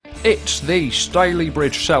It's the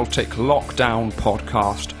Stalybridge Celtic Lockdown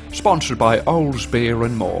Podcast, sponsored by Old's Beer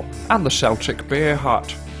and More and the Celtic Beer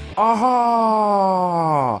Hut.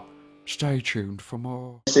 Aha! Stay tuned for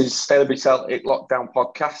more. This is Stalybridge Celtic Lockdown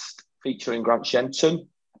Podcast featuring Grant Shenton,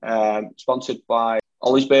 sponsored by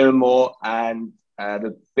Old's Beer and More and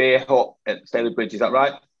the Beer Hut at Stalybridge. Is that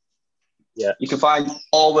right? Yeah. You can find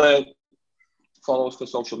all the follows for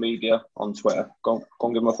social media on Twitter. Go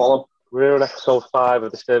and give them a follow. We're on episode 5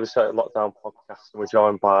 of the Stalybridge Celtic Lockdown Podcast, and we're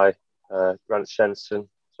joined by Grant Shenton.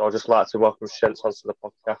 So I'd just like to welcome Shenton onto the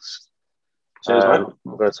podcast. Cheers, mate.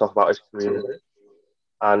 We're going to talk about his career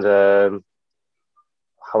and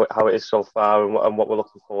how it is so far and what we're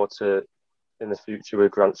looking forward to in the future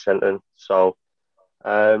with Grant Shenton. So,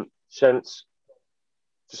 Shent,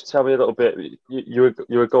 just tell me a little bit.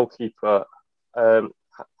 You're a goalkeeper. How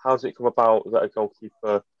does it come about that a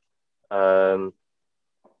goalkeeper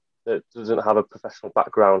that doesn't have a professional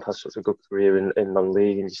background has such a good career in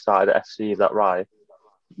non-league, and you started at FC? Is that right?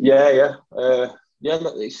 Yeah.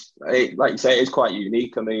 It's like you say, it's quite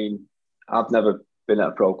unique. I mean, I've never been at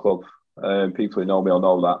a pro club. People who know me will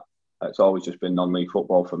know that. It's always just been non-league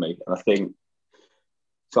football for me. And I think,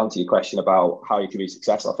 to answer your question about how you can be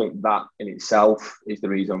successful, I think that in itself is the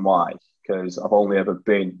reason why. Because I've only ever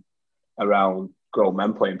been around grown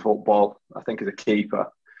men playing football. I think as a keeper,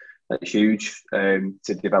 that's huge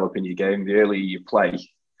to developing your game. The earlier you play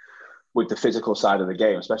with the physical side of the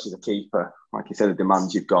game, especially as a keeper, like you said, the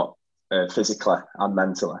demands you've got physically and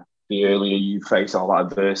mentally, the earlier you face all that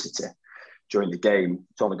adversity during the game,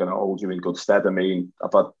 it's only going to hold you in good stead. I mean,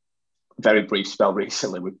 I've had a very brief spell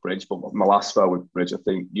recently with Bridge, but my last spell with Bridge, I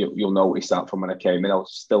think you'll notice that from when I came in. I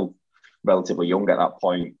was still relatively young at that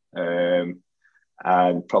point, and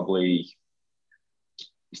probably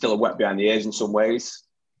still a wet behind the ears in some ways.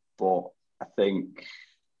 But I think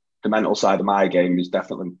the mental side of my game is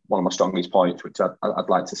definitely one of my strongest points, which I'd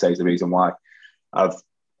like to say is the reason why I've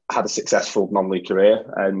had a successful non-league career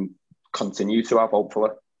and continue to have,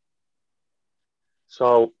 hopefully.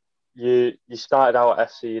 So you started out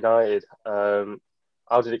at FC United.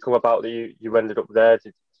 How did it come about that you ended up there?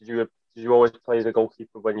 Did you always play as a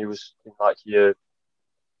goalkeeper when you was in like your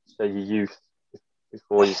youth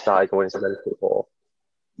before you started going into men's football?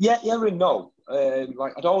 Yeah and no.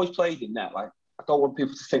 Like I'd always played in net. Like I don't want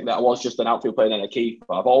people to think that I was just an outfield player and a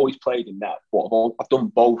keeper. I've always played in net, but I've done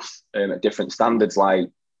both at different standards. Like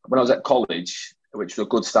when I was at college, which was a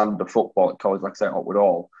good standard of football at college, like I said, at Upward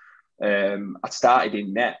Hall, I started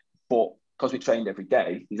in net, but because we trained every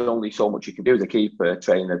day, there's only so much you can do as a keeper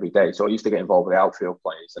training every day. So I used to get involved with the outfield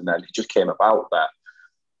players, and then it just came about that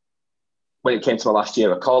when it came to my last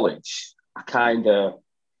year of college,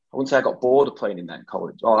 I wouldn't say I got bored of playing in net in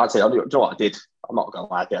college. Oh, I'd say, do you know what I did? I'm not going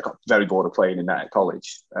to lie, I got very bored of playing in net at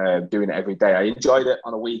college, doing it every day. I enjoyed it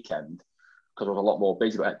on a weekend because I was a lot more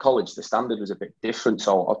busy. But at college, the standard was a bit different,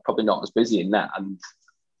 so I was probably not as busy in net. And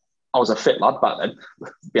I was a fit lad back then.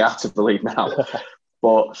 Be hard to believe now.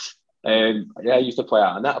 But I used to play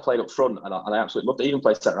out of net. I played up front, and I absolutely loved it. I even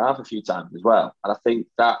played centre half a few times as well. And I think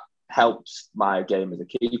that helps my game as a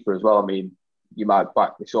keeper as well. I mean, you might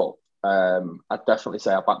back this up. I'd definitely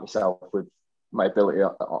say I back myself with my ability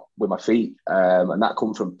with my feet, and that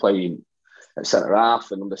comes from playing at centre half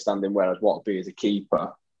and understanding where I'd want to be as a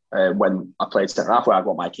keeper. When I played centre half, where I'd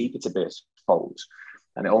want my keeper to be, I suppose,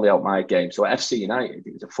 and it only helped my game. So at FC United,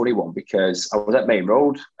 it was a funny one because I was at Main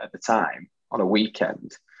Road at the time on a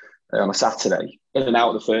weekend, on a Saturday, in and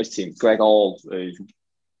out of the first team. Greg Hall, who's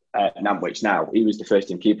at Nantwich now, he was the first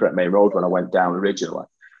team keeper at Main Road when I went down originally.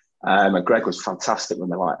 And Greg was fantastic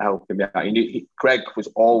when they were helping me out. Greg was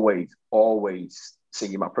always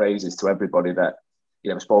singing my praises to everybody that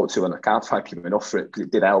he ever spoke to, and I can't thank him enough for it because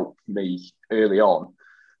it did help me early on.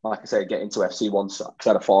 Like I say, get into FC once because I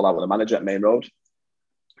had a fallout with the manager at Main Road.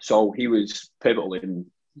 So he was pivotal in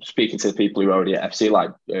speaking to the people who were already at FC,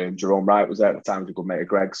 like Jerome Wright was there at the time, was a good mate of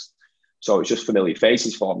Greg's. So it's just familiar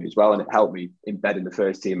faces for me as well, and it helped me embed in the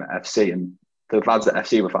first team at FC. And the lads at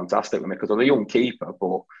FC were fantastic with me because I was a young keeper,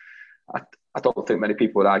 but I don't think many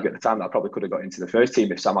people would argue at the time that I probably could have got into the first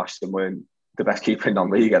team if Sam Ashton weren't the best keeper in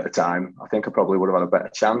non-league at the time. I think I probably would have had a better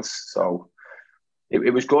chance. So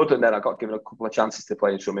it was good. And then I got given a couple of chances to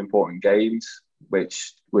play in some important games,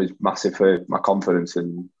 which was massive for my confidence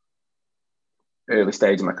and early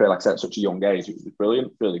stage of my career. Like I said, at such a young age, it was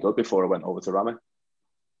brilliant, really good before I went over to Rami.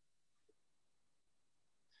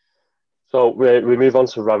 So we move on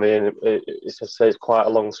to Rami, and it's quite a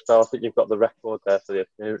long spell. I think you've got the record there for the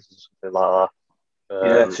appearances, something like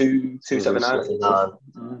that.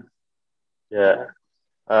 279. Yeah.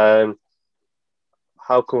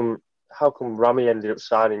 How come Rami ended up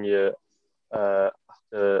signing you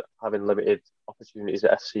after having limited opportunities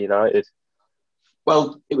at FC United?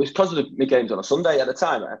 Well, it was because of the games on a Sunday at the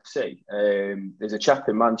time at FC. There's a chap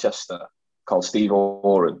in Manchester called Steve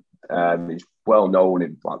Oren. He's well known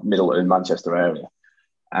in like Middleton, Manchester area.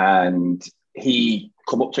 And he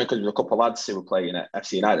come up to me because there was a couple of lads who were playing at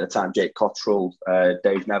FC United at the time. Jake Cottrell,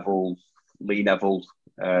 Dave Neville, Lee Neville,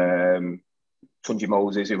 Tunji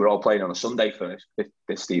Moses, who were all playing on a Sunday for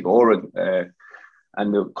this Steve Oren.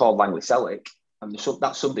 And they were called Langley Celtic. And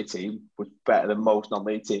that Sunday team was better than most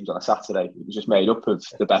non-league teams on a Saturday. It was just made up of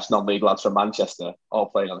the best non-league lads from Manchester, all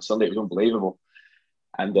playing on a Sunday. It was unbelievable.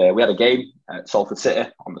 And we had a game at Salford City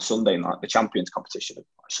on the Sunday in like the Champions competition of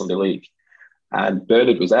Sunday League. And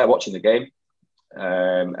Bernard was there watching the game.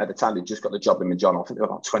 At the time, they'd just got the job in John. I think they were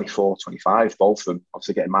about 24, 25, both of them.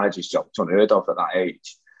 Obviously getting managers' jobs, unheard of at that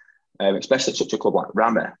age. Especially at such a club like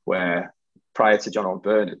Rameh, where prior to John and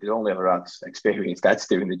Bernard, they'd only ever had experienced heads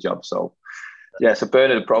doing the job. So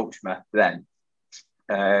Bernard approached me then,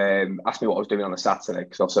 asked me what I was doing on a Saturday,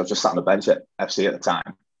 because obviously I was just sat on the bench at FC at the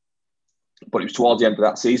time. But it was towards the end of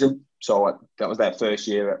that season. So that was their first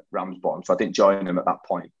year at Ramsbottom. So I didn't join them at that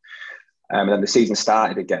point. And then the season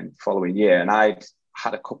started again the following year. And I'd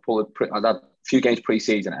had I'd had a few games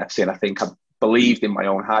pre-season at FC, and I think I believed in my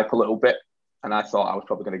own hype a little bit. And I thought I was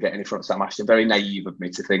probably going to get in front of Sam Ashton. Very naive of me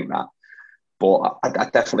to think that. But I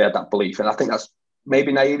definitely had that belief. And I think that's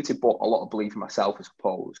maybe naivety, but a lot of belief in myself, I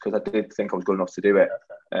suppose, because I did think I was good enough to do it.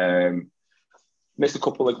 Missed a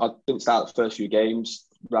couple I didn't start the first few games.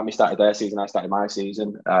 Rami started their season, I started my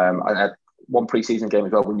season. I had one pre-season game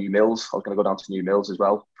as well with New Mills. I was going to go down to New Mills as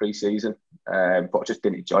well pre-season, but I just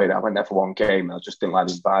didn't enjoy it. I went there for one game and I just didn't like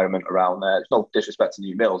the environment around there. It's no disrespect to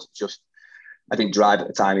New Mills, it's just I didn't drive at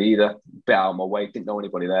the time either. Bit out of my way, didn't know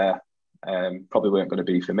anybody there. Probably weren't going to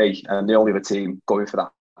be for me. And the only other team going for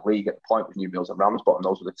that league at the point was New Mills and Ramsbottom.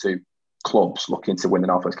 Those were the two clubs looking to win the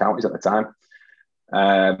North West Counties at the time.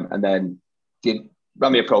 And then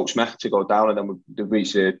Rami approached me to go down, and then we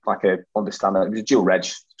reached a understanding. It was a dual reg,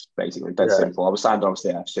 basically, dead simple. I was signed on to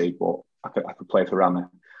the FC, but I could play for Rami.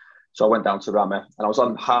 So I went down to Rami, and I was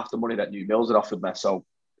on half the money that New Mills had offered me. So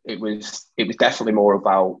it was definitely more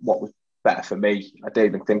about what was better for me. I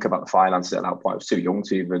didn't even think about the finances at that point. I was too young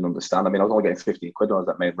to even understand. I mean, I was only getting 15 quid when I was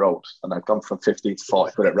at Main Road, and I'd gone from 15 to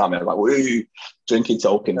 40 quid at Rami. I was like, woo, drinking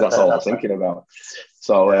tokens, that's all I was thinking about.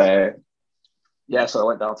 So, so I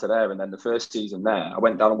went down to there, and then the first season there, I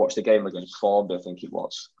went down and watched the game against Formby, I think it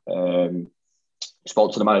was.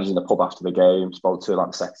 Spoke to the managers in the pub after the game, spoke to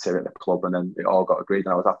the secretary at the club, and then it all got agreed,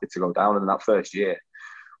 and I was happy to go down. And in that first year,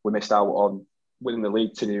 we missed out on winning the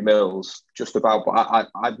league to New Mills, just about. But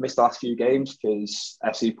I'd missed the last few games because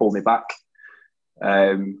FC pulled me back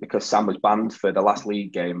because Sam was banned for the last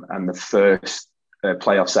league game and the first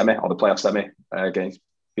playoff semi against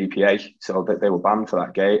BPA. So they were banned for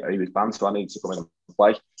that game. He was banned, so I needed to come in and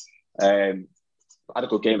play. I had a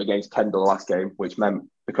good game against Kendall last game, which meant,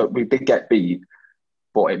 because we did get beat,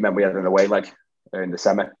 but it meant we had an away leg in the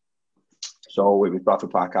semi. So it was Bradford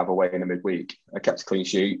Park Ave away in the midweek. I kept a clean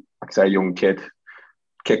sheet. Like I say, a young kid.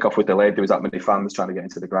 Kick off with delayed. There was that many fans trying to get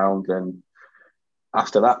into the ground. And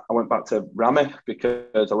after that, I went back to Rami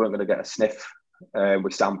because I wasn't going to get a sniff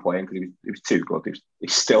with Sam playing, because he was too good.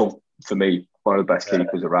 He's still, for me, one of the best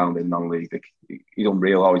keepers around in non-league. He's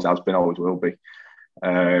unreal, always has been, always will be.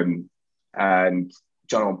 And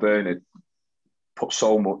John and Bernard put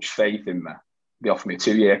so much faith in me. They offered me a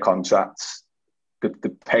 2-year contract.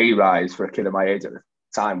 The pay rise for a kid of my age at the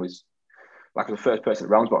time was like the first person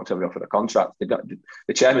at Ramsbottom to ever offer a contract. The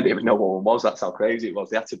chairman didn't even know what one was. That's how crazy it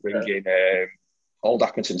was. They had to bring in Old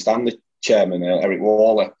Atkinson Stanley chairman, Eric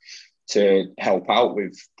Waller, to help out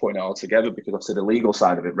with putting it all together, because obviously the legal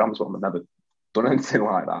side of it, Ramsbottom had never done anything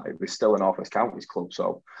like that. It was still a North West Counties club.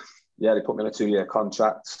 So, yeah, they put me in a 2-year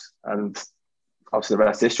contract, and obviously the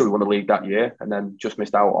rest of history. We won the league that year, and then just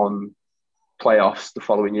missed out on playoffs the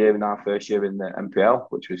following year in our first year in the MPL,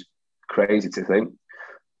 which was crazy to think.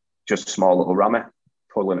 Just a small little Rami,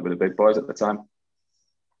 pulling it with the big boys at the time.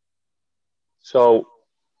 So,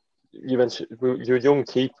 you mentioned you're a young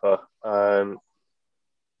keeper.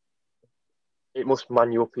 It must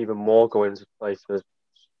man you up even more going to play for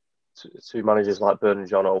two managers like Byrne and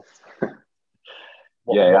Jono.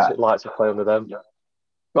 What's it like to play under them? Yeah.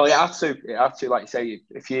 Well, it had to. Like you say,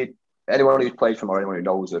 if anyone who's played for them or anyone who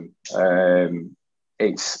knows them,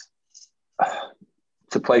 it's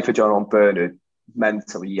to play for John and Bernard.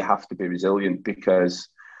 Mentally, you have to be resilient because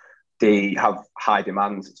they have high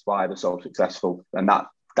demands. It's why they're so successful, and that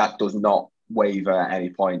does not waver at any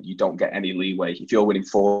point. You don't get any leeway. If you're winning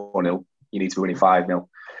 4-0, you need to be winning 5-0.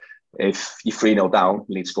 If you're 3-0 down,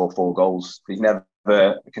 you need to score 4 goals. There's never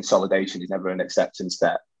a consolidation. There's never an acceptance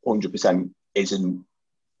that 100% isn't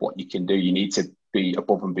what you can do. You need to be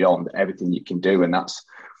above and beyond everything you can do, and that's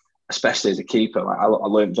especially as a keeper. Like I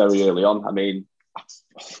learned very early on. I mean, I'll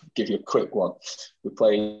give you a quick one. We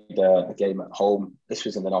played a game at home. This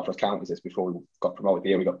was in the North West Counties. This before we got promoted. The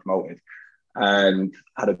year we got promoted, and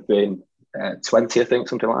had it been 20, I think,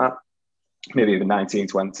 something like that, maybe even 19,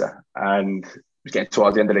 20, and it was getting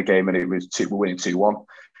towards the end of the game, and we were winning 2-1.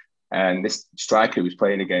 And this striker who was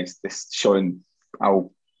playing against, this showing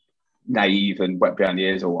how naive and wet behind the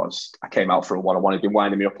ears I was. I came out for a one-on-one. He'd been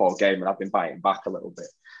winding me up all game, and I've been biting back a little bit.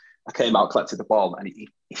 I came out, collected the ball, and he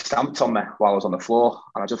stamped on me while I was on the floor,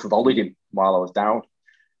 and I just volleyed him while I was down.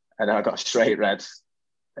 And then I got a straight red,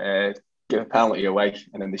 give a penalty away,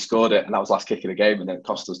 and then they scored it, and that was last kick of the game, and then it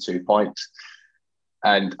cost us 2 points.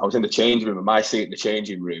 And I was in the changing room, and my seat in the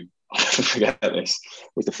changing room, I'll never forget this,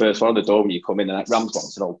 was the first one on the door when you come in, and that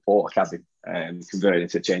Ramsbottom's an old porter cabin, converted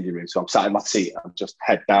into a changing room. So I'm sat in my seat, I'm just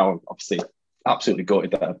head down, obviously absolutely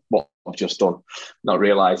gutted that what I've just done, not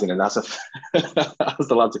realising. And as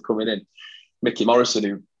the lads are coming in, Mickey Morrison,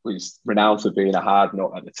 who was renowned for being a hard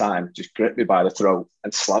nut at the time, just gripped me by the throat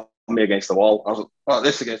and slammed me against the wall. I was like,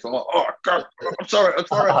 this against the wall. Oh, God, I'm sorry.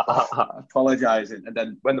 Apologising. And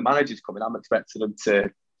then when the manager's coming, I'm expecting them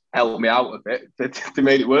to help me out a bit. They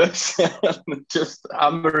made it worse. Just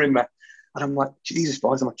hammering me. And I'm like, Jesus,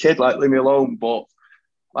 boys, I'm a kid, like, leave me alone. But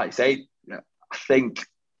like I say, I think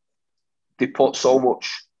they put so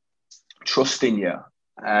much trust in you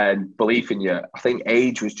and belief in you. I think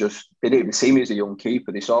age was just, they didn't even see me as a young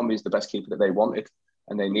keeper. They saw me as the best keeper that they wanted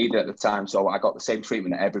and they needed at the time. So I got the same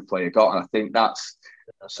treatment that every player got. And I think that's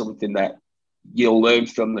something that you'll learn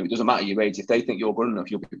from them. It doesn't matter your age. If they think you're good enough,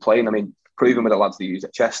 you'll be playing. I mean, proven with the lads they use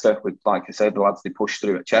at Chester, with, like I said, the lads they push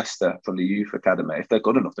through at Chester from the youth academy, if they're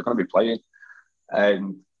good enough, they're going to be playing.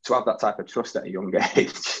 And to have that type of trust at a young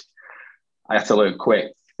age, I had to learn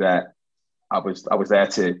quick that I was there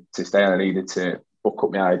to stay, and I needed to book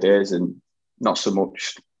up my ideas and not so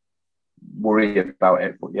much worry about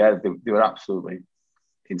it. But yeah, they were absolutely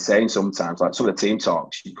insane sometimes. Like some of the team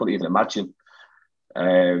talks, you couldn't even imagine.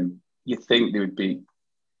 You'd think they would be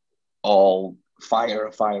all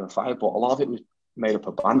fire, but a lot of it was made up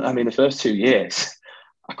of banter. I mean, the first 2 years,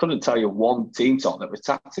 I couldn't tell you one team talk that was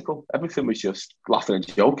tactical. Everything was just laughing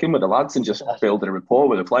and joking with the lads and just building a rapport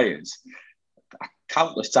with the players.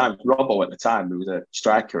 Countless times, Robbo at the time, who was a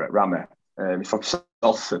striker at Rammer, he's from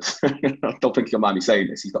Salford. I don't think you'll mind me saying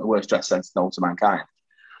this. He's got the worst dress sense known to mankind.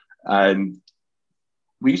 And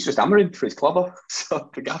we used to just hammer him for his clobber. So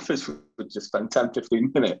the gaffers would just spend 10,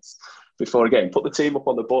 15 minutes before a game, put the team up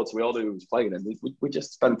on the board so we all knew who was playing, and we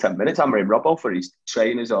just spend 10 minutes hammering Robbo for his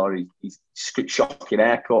trainers or his shocking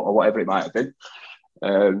haircut or whatever it might have been.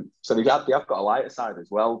 So they have got a lighter side as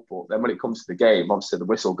well. But then when it comes to the game, obviously the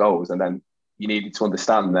whistle goes, and then you needed to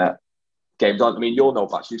understand that games aren't. I mean, you'll know,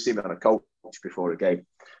 Bats, you've seen me on a coach before a game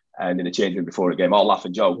and in a change room before a game, all laugh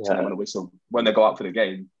and jokes. Yeah. And then when the whistle, when they go out for the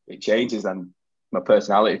game, it changes and my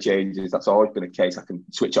personality changes. That's always been the case. I can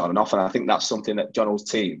switch it on and off. And I think that's something that John Hull's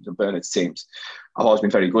teams and Bernard's teams have always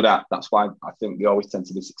been very good at. That's why I think they always tend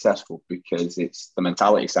to be successful, because it's the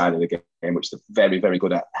mentality side of the game, which they're very, very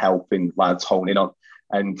good at helping lads hone in on.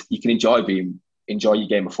 And you can enjoy your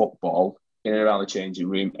game of football in and around the changing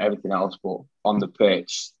room, everything else. But on the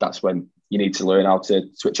pitch, that's when you need to learn how to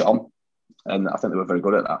switch it on. And I think they were very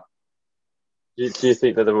good at that. Do you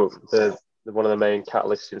think that they're one of the main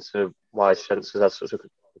catalysts into why Shenton's had such a good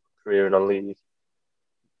career in non-league?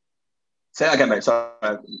 Say that again, mate.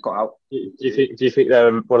 Sorry, you got out. Do you think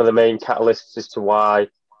they're one of the main catalysts as to why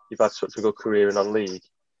you've had such a good career in non-league?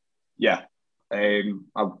 Yeah. I'm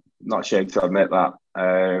not ashamed to admit that.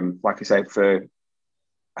 Like I said, for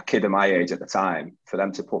a kid of my age at the time, for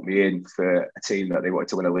them to put me in for a team that they wanted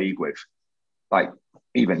to win a league with, like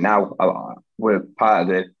even now, we're part of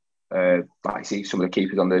the I see some of the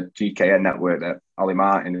keepers on the GKN network that Ali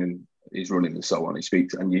Martin is running and so on. He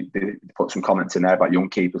speaks and they put some comments in there about young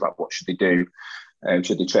keepers, like what should they do?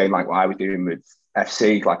 Should they train like what I was doing with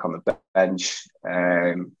FC, like on the bench,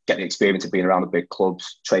 get the experience of being around the big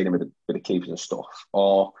clubs, training with the keepers and stuff,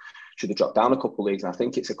 or should they drop down a couple of leagues? And I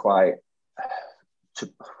think it's I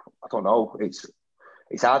don't know.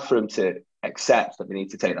 It's hard for them to accept that they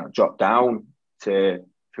need to take that drop down to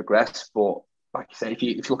progress, but like you say, if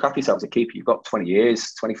you look after yourself as a keeper, you've got 20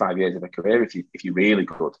 years, 25 years of a career if you're really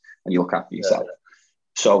good and you look after yourself. Yeah.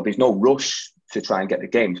 So there's no rush to try and get the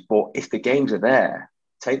games. But if the games are there,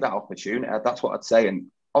 take that opportunity. That's what I'd say. And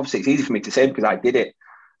obviously it's easy for me to say because I did it.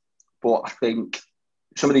 But I think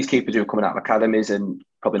some of these keepers who are coming out of academies and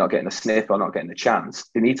probably not getting a sniff or not getting a chance,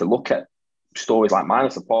 they need to look at stories like mine, I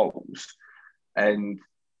suppose, and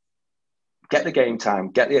get the game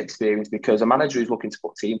time, get the experience, because a manager who's looking to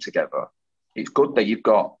put a team together, it's good that you've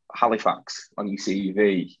got Halifax on your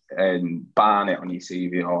CV and Barnet on your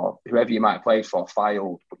CV, or whoever you might have played for,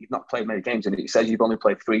 Filed, but you've not played many games. And it says you've only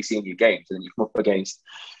played 3 senior games, and then you come up against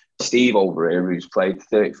Steve over here, who's played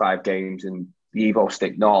 35 games in the Evo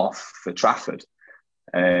Stick North for Trafford.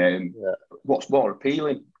 What's more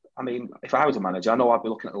appealing? I mean, if I was a manager, I know I'd be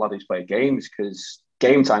looking at the lad who's played games, because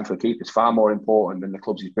game time for a keeper is far more important than the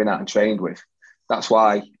clubs he's been at and trained with. That's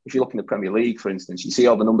why, if you look in the Premier League, for instance, you see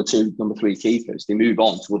all the number 2, number 3 keepers, they move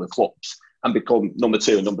on to other clubs and become number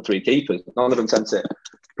 2 and number 3 keepers. None of them tend to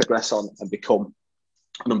progress on and become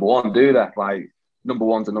number 1, do they? Like, number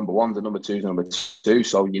 1s are number 1s and number 2s are number 2.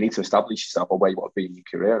 So you need to establish yourself or where you want to be in your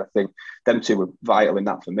career. I think them 2 were vital in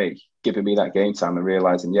that for me, giving me that game time and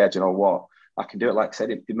realising, yeah, do you know what? I can do it. Like I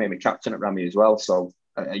said, it made me captain at Rami as well. So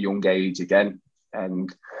at a young age again.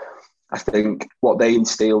 And I think what they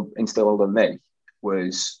instilled in me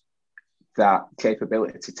was that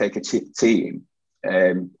capability to take a team,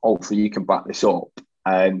 hopefully you can back this up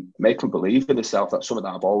and make them believe in themselves. That's something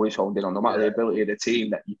that I've always honed in on, no matter the ability of the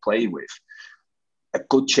team that you play with. A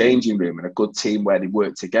good changing room and a good team where they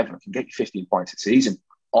work together can get you 15 points a season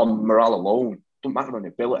on morale alone. Doesn't matter on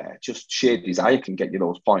ability, just sheer desire can get you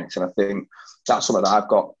those points. And I think that's something that I've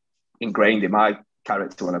got ingrained in my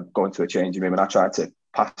character when I go into a changing room, and I try to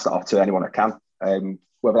pass that off to anyone I can.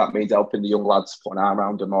 Whether that means helping the young lads, put an arm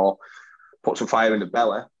around them, or put some fire in the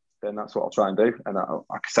belly, then that's what I'll try and do. And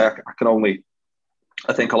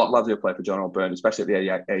I think a lot of lads who play for John O'Byrne, especially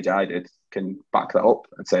at the age I did, can back that up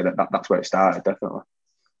and say that that's where it started, definitely.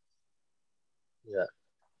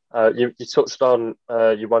 Yeah. You touched on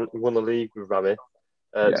you won the league with Rami.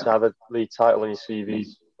 To have a league title on your CV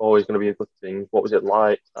is always going to be a good thing. What was it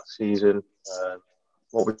like that season?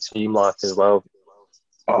 What was the team like as well?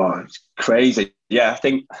 Oh, it's crazy. Yeah, I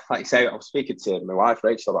think, like you say, I was speaking to my wife,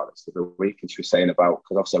 Rachel, about this the other week, and she was saying about,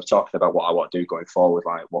 because obviously I was talking about what I want to do going forward,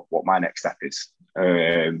 like what my next step is.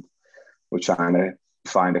 We're trying to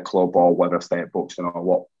find a club, or whether I stay at Buxton,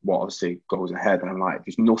 or what obviously goes ahead. And I'm like,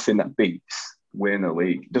 there's nothing that beats winning a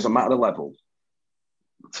league. It doesn't matter the level.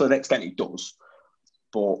 To an extent it does,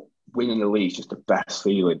 but winning the league is just the best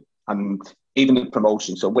feeling. And even the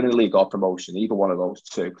promotion, so winning the league or promotion, either one of those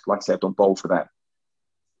two, because like I said, I've done both of them.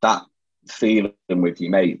 That feeling with your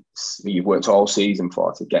mates you've worked all season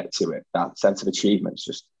for to get to it, that sense of achievement, is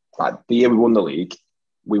just like the year we won the league,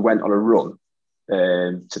 we went on a run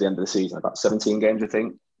to the end of the season, about 17 games, I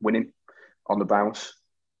think, winning on the bounce,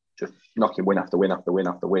 just knocking win after win after win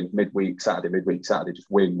after win, midweek Saturday, just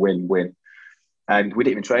win. And we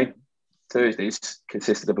didn't even train. Thursdays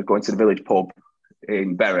consisted of us going to the village pub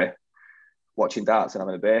in Bury, watching darts and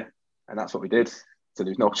having a beer, and that's what we did. So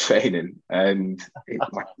there's no training, and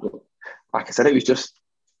like I said, it was just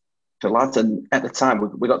the lads. And at the time,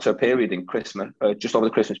 we got to a period in Christmas, just over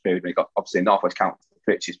the Christmas period, we got obviously North West County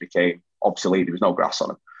pitches became obsolete. There was no grass on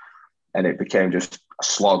them, and it became just a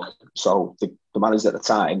slog. So the managers at the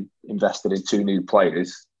time invested in 2 new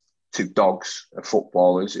players, 2 dogs of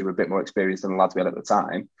footballers who were a bit more experienced than the lads we had at the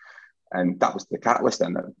time. And that was the catalyst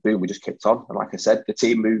then. That boom, we just kicked on. And like I said, the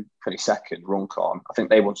team moved 22nd, Runcorn. I think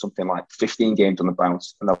they won something like 15 games on the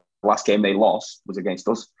bounce. And the last game they lost was against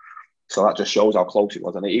us. So that just shows how close it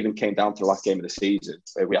was. And it even came down to the last game of the season,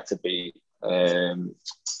 where we had to beat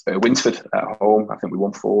Winsford at home. I think we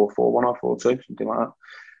won 4-1 or 4-2, something like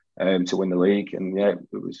that, to win the league. And yeah,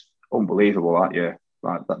 it was unbelievable that year.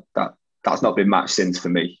 Like that's not been matched since for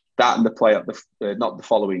me. That and the play-off, not the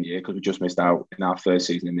following year, because we just missed out in our first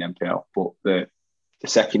season in the NPL, but the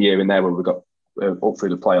second year in there where we got up through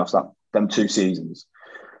the playoffs, them 2 seasons,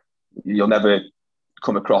 you'll never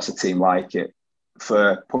come across a team like it,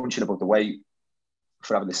 for punching above the weight,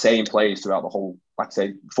 for having the same players throughout the whole, like I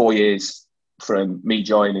say, 4 years from me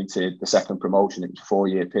joining to the second promotion. It was a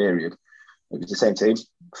 4-year period. It was the same team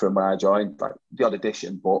from when I joined, like the odd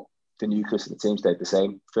addition, but the nucleus of the team stayed the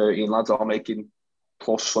same. 13 lads all making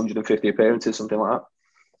plus 150 appearances, something like that,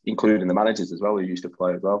 including the managers as well, who used to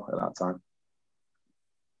play as well at that time.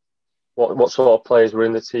 What sort of players were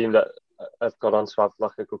in the team that have gone on to have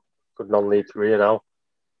like a good non-league career now?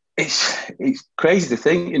 It's crazy to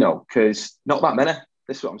think, because not that many.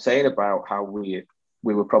 This is what I'm saying about how we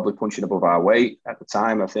were probably punching above our weight at the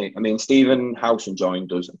time. I mean, Stephen Howson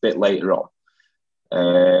joined us a bit later on.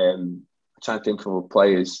 I'm trying to think of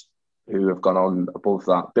players who have gone on above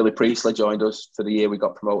that. Billy Priestley joined us for the year we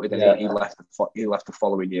got promoted, and he left the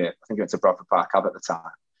following year. I think he went to Bradford Park Ave at the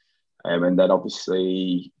time. And then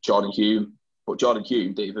obviously Jordan Hume. But Jordan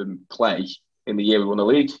Hume didn't even play in the year we won the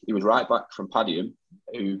league. He was right back from Padiham,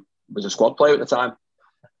 who was a squad player at the time.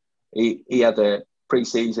 He had a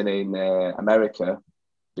pre-season in America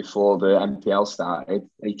before the NPL started,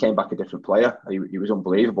 and he came back a different player. He was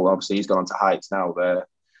unbelievable. Obviously, he's gone on to heights now.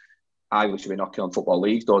 I wish he'd been knocking on Football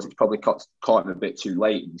League doors. It's probably caught him a bit too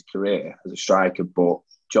late in his career as a striker, but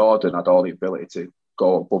Jordan had all the ability to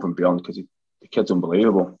go above and beyond because the kid's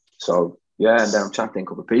unbelievable. So, yeah, and then I'm trying to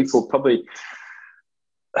think of the people. Probably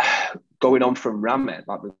going on from Ramit,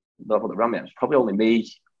 like the level that Ramit, it's probably only me,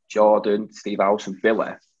 Jordan, Steve House and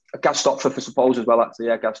Billy. Gaz Stopford, I suppose, as well, actually.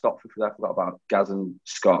 Yeah, Gaz Stopford, I forgot about Gaz and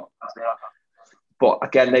Scott. But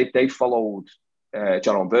again, they followed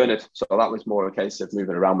John Owen Bernard. So that was more a case of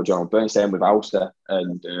moving around with John Owen Bernard, same with Auster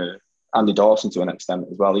and Andy Dawson to an extent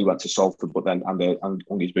as well. He went to Salford, but then and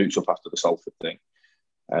hung his boots up after the Salford thing.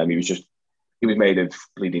 He was made of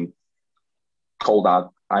bleeding cold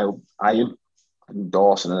iron and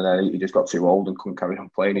Dawson, and then he just got too old and couldn't carry on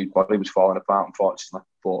playing. His body was falling apart, unfortunately.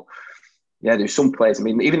 But yeah, there's some players. I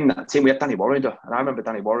mean, even in that team, we had Danny Warrender, and I remember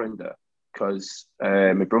Danny Warrender because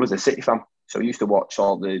my brother's a City fan, so I used to watch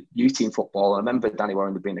all the youth team football. I remember Danny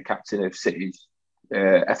Warrender being the captain of City's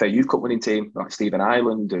FA Youth Cup winning team, like Stephen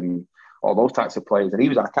Ireland and all those types of players, and he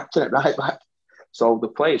was our captain at right back. So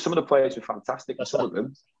some of the players were fantastic, and some of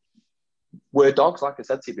them were dogs. Like I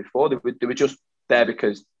said to you before, they were just there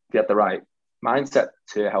because they had the right mindset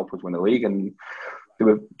to help us win the league, and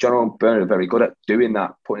John Owen Bernard are very good at doing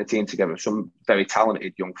that, putting a team together. Some very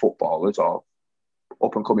talented young footballers or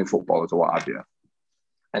up and coming footballers or what have you,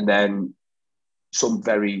 and then some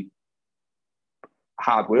very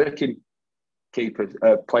hard working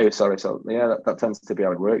players. Sorry, so yeah, that tends to be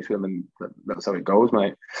how it works with them, and that's how it goes,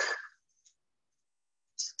 mate.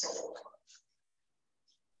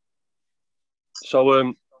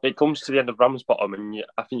 So it comes to the end of Ramsbottom, and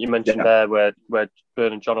I think you mentioned there where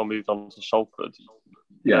Bern and Jono moved on to Salford.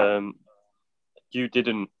 Yeah. You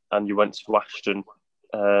didn't, and you went to Ashton.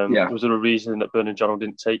 Was there a reason that Bern and Jono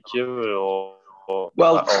didn't take you, or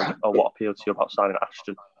what appealed to you about signing at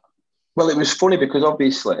Ashton? Well, it was funny because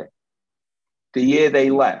obviously the year they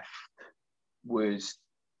left was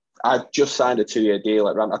I'd just signed a 2-year deal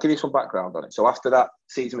at Ram. I'll give you some background on it. So after that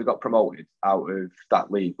season, we got promoted out of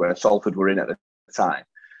that league where Salford were in at the time.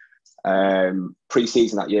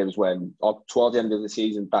 Pre-season that year was when, or towards the end of the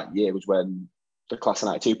season that year was when the class of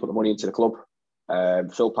 '92 put the money into the club.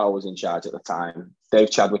 Phil Powell was in charge at the time.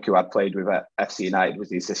 Dave Chadwick, who I'd played with at FC United, was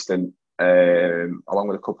the assistant, along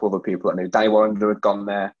with a couple of other people that I knew. Danny Warrender had gone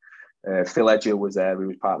there. Phil Edger was there, who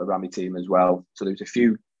was part of the Rammy team as well. So there was a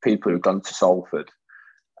few people who'd gone to Salford.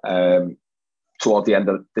 Toward the end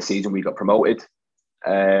of the season, we got promoted.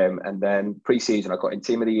 And then pre-season, I got in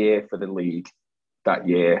Team of the Year for the league that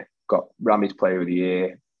year. Got Rammy's Player of the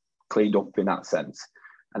Year, cleaned up in that sense.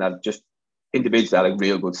 And I just individually had a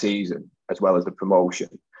real good season, as well as the promotion.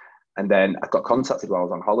 And then I got contacted while I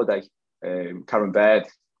was on holiday. Karen Baird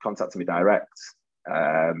contacted me direct.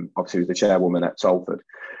 Obviously, who was the chairwoman at Salford,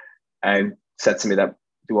 and said to me that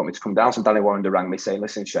they want me to come down. So Danny Warrender rang me saying,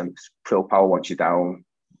 "Listen, Shen, Phil Powell wants you down.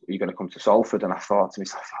 Are you going to come to Salford?" And I thought to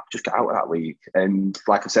myself, I'll just get out of that league. And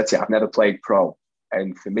like I said to you, I've never played pro.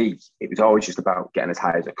 And for me, it was always just about getting as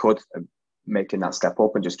high as I could and making that step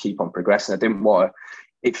up and just keep on progressing. I didn't want to,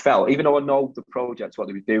 it felt, even though I know the project, what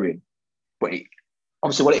they were doing, but at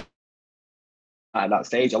that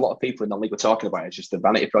stage, a lot of people in the league were talking about it. It's just a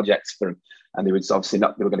vanity project for them. And they were obviously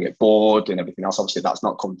not, they were going to get bored and everything else. Obviously, that's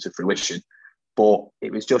not come to fruition. But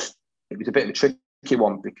it was a bit of a tricky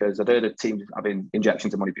one because I'd heard of teams having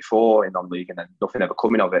injections of money before in non-league and then nothing ever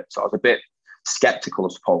coming of it. So I was a bit sceptical, I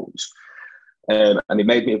suppose. And they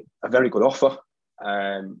made me a very good offer.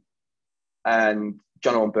 And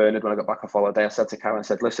John Owen Bernard, when I got back off holiday, I said to Karen, I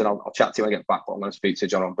said, "Listen, I'll chat to you when I get back, but I'm going to speak to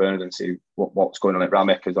John Owen Bernard and see what's going on at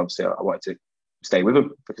Rammy, because obviously I wanted to stay with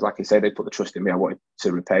him because, like I say, they put the trust in me. I wanted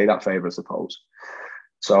to repay that favour, I suppose."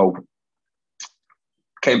 So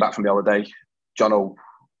came back from the holiday. John O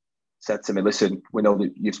said to me, "Listen, we know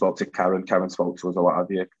that you spoke to Karen. Karen spoke to us a lot of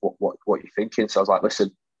you. What are you thinking?" So I was like,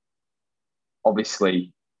 "Listen,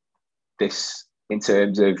 obviously, this in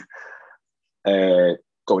terms of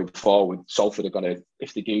going forward, Salford are going to,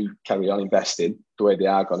 if they do carry on investing the way they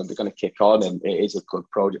are going to, they're going to kick on, and it is a good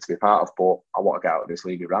project to be part of. But I want to get out of this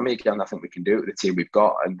league with Rammy again. I think we can do it with the team we've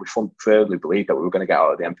got, and we firmly believe that we were going to get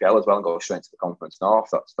out of the NPL as well and go straight to the Conference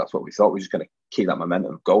North. That's what we thought. We were just going to keep that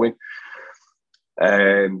momentum going.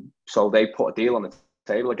 So they put a deal on the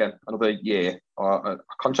table again, another year, or a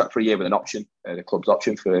contract for a year with an option, the club's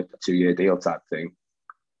option for a 2-year deal type thing.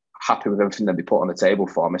 Happy with everything that they put on the table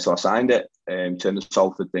for me, so I signed it, turned the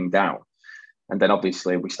Salford thing down, and then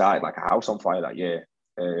obviously we started like a house on fire that year.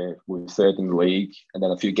 we were third in the league, and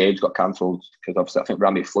then a few games got cancelled because obviously I think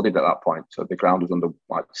Rammy flooded at that point, so the ground was under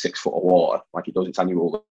like 6 foot of water, like it does its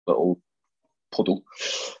annual little puddle.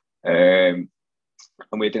 And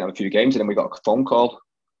we didn't have a few games, and then we got a phone call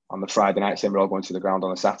on the Friday night saying we're all going to the ground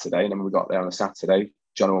on a Saturday, and then when we got there on a Saturday,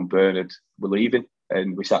 Jono and Bernard were leaving,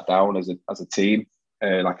 and we sat down as a team,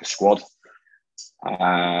 like a squad.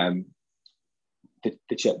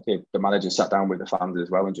 The manager sat down with the fans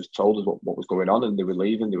as well and just told us what was going on, and they were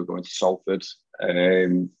leaving. They were going to Salford.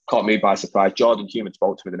 Caught me by surprise. Jordan Human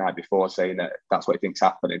spoke to me the night before saying that that's what he thinks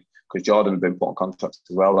happening, because Jordan had been put on contract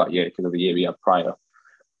as well that year because of the year he had prior.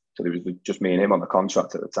 So there was just me and him on the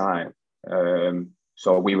contract at the time.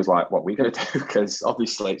 So we was like, what are we going to do? Because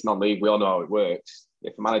obviously it's non-league. We all know how it works.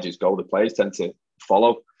 If the managers go, the players tend to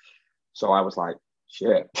follow. So I was like,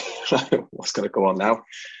 shit, what's going to go on now?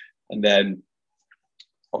 And then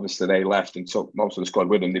obviously they left and took most of the squad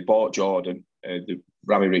with them. They bought Jordan.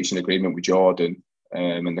 Rami reached an agreement with Jordan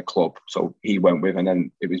and the club. So he went with, and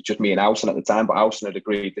then it was just me and Howson at the time. But Howson had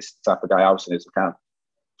agreed, this type of guy Howson is, I can't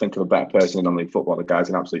think of a better person in non-league football. The guy's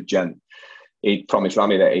an absolute gent. He promised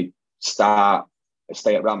Rami that he'd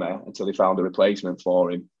stay at Rami until he found a replacement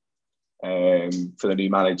for him for the new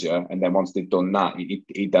manager. And then once they'd done that,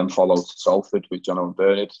 he'd then follow to Salford with Jono and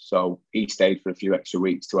Bernard. So he stayed for a few extra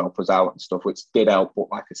weeks to help us out and stuff, which did help. But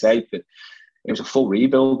like I say, it was a full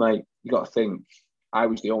rebuild, mate. You got to think, I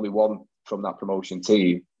was the only one from that promotion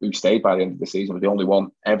team who stayed by the end of the season. I was the only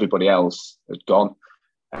one. Everybody else had gone.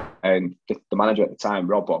 And the manager at the time,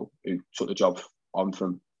 Robbo, who took the job on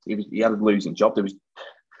from, he had a losing job.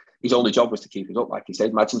 His only job was to keep us up. Like he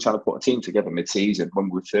said, imagine trying to put a team together mid-season when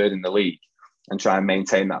we were third in the league and try and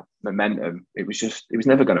maintain that momentum. It was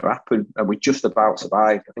never going to happen. And we just about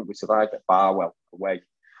survived. I think we survived at Barwell away.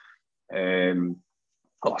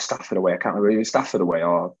 Stafford away. I can't remember. It was Stafford away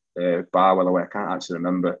or Barwell away. I can't actually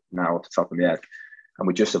remember now off the top of my head. And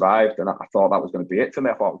we just survived. And I thought that was going to be it for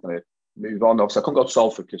me. I thought I was going to move on. Obviously, I couldn't go to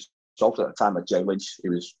Salford because Salford at the time had Jay Lynch. He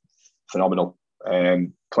was phenomenal.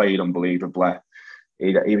 Played unbelievably.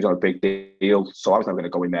 He was on a big deal, so I was never going to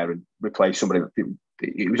go in there and replace somebody.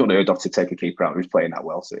 It was unheard of to take a keeper out who was playing that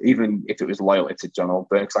well. So even if it was loyalty to John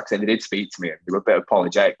O'Byrne, because like I said, they did speak to me, and they were a bit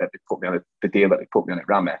apologetic that they put me on the deal that they put me on at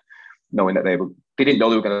Rami, knowing that they didn't know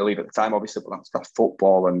they were going to leave at the time, obviously, but that's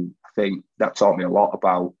football, and I think that taught me a lot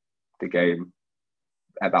about the game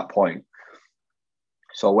at that point.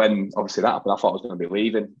 So when obviously that happened, I thought I was going to be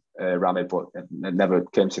leaving Rami, but it never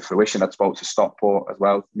came to fruition. I'd spoke to Stockport as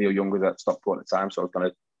well. Neil Young was at Stockport at the time, so I was going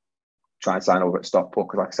to try and sign over at Stockport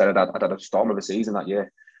because, like I said, I'd had a storm of a season that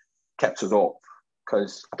year. Kept us up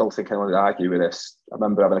because I don't think anyone would argue with this. I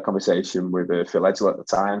remember having a conversation with Phil Edgell at the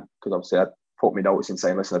time because obviously I'd put me notice in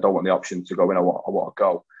saying, listen, I don't want the option to go in, I want to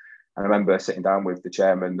go. And I remember sitting down with the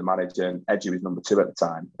chairman, the manager, and Edgy was number 2 at the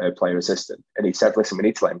time, player assistant, and he said, listen, we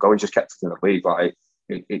need to let him go. He just kept us in the league. Like,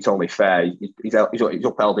 it's only fair. He's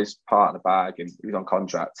upheld his part of the bag and he was on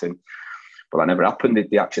contract. But that never happened.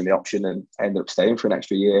 The option, and ended up staying for an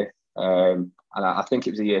extra year. And I think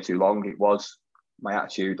it was a year too long. It was my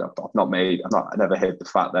attitude. I never hid the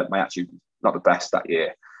fact that my attitude was not the best that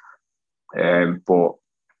year. But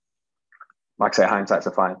like I say, hindsight's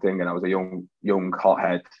a fine thing. And I was a young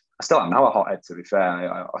hothead. I still am now a hothead, to be fair.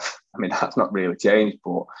 I mean, that's not really changed,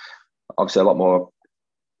 but obviously a lot more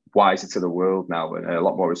wiser to the world now and a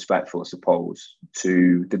lot more respectful, I suppose,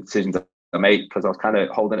 to the decisions that I made because I was kind of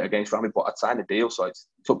holding it against Rami, but I'd signed a deal, so it's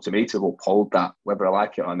up to me to uphold that, whether I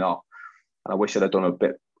like it or not. And I wish I'd have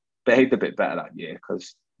behaved a bit better that year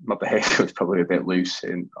because my behaviour was probably a bit loose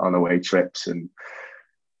on away trips and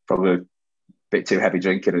probably a bit too heavy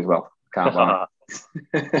drinking as well. Can't lie.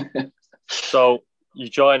 So you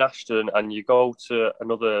join Ashton and you go to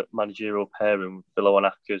another managerial pairing with Billow and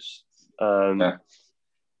Ackers. Yeah.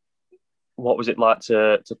 What was it like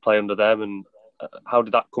to play under them, and how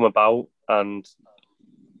did that come about? And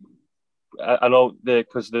I know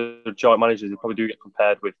because the joint managers, they probably do get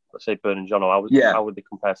compared with, let's say, Byrne and Jono. How would they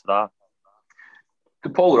compare to that? The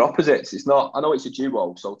polar opposites. It's not. I know it's a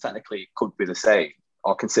duo, so technically it could be the same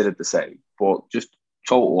or considered the same, but just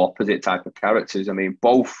total opposite type of characters. I mean,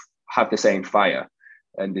 both have the same fire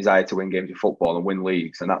and desire to win games of football and win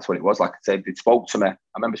leagues, and that's what it was. Like I said, they spoke to me. I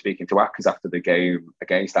remember speaking to Ackers after the game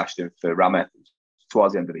against Ashton for Rami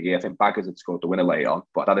towards the end of the year. I think Baggers had scored the winner late on,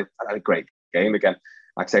 but I had a great game again.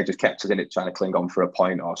 Like I said, just kept us in it, trying to cling on for a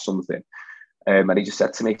point or something. And he just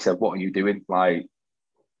said to me, he said, what are you doing? Like,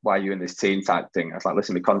 why are you in this team type thing? I was like,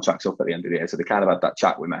 listen, my contract's up at the end of the year. So they kind of had that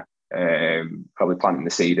chat with me, probably planting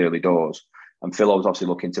the seed early doors. And Phil was obviously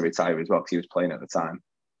looking to retire as well because he was playing at the time.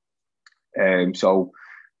 So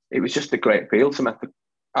it was just a great appeal to me.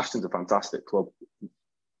 Ashton's a fantastic club.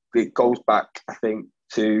 it goes back, I think,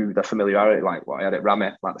 to the familiarity, like what I had at Ramy,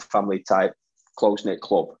 like the family type, close-knit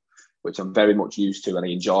club, which I'm very much used to and I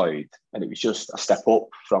enjoyed. And it was just a step up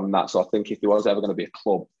from that. So I think if there was ever going to be a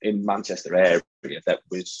club in Manchester area that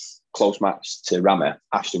was close match to Ramy,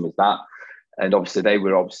 Ashton was that. And obviously they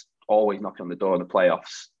were always knocking on the door in the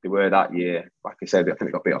playoffs. They were that year. Like I said, I think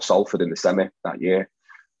they got beat off Salford in the semi that year.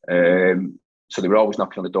 So they were always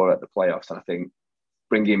knocking on the door at the playoffs. And I think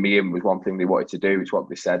bringing me in was one thing they wanted to do. It's what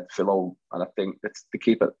they said, Philo. And I think that's the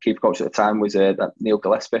keeper coach at the time was that Neil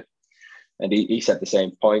Gillespie. And he said the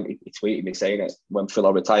same point. He tweeted me saying it. When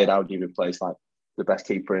Philo retired, how do you replace like the best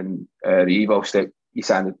keeper in the Evo stick? He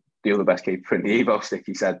signed the other best keeper in the Evo stick,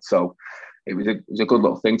 he said. So it was a good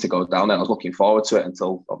little thing to go down there. I was looking forward to it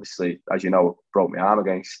until, obviously, as you know, broke my arm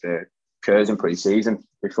against Curs in pre-season.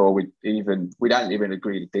 Before we hadn't even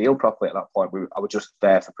agreed a deal properly at that point. I was just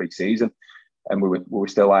there for pre-season. And we were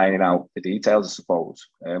still ironing out the details, I suppose,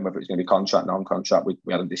 whether it was going to be contract, non-contract. We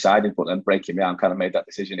hadn't decided, but then breaking me arm kind of made that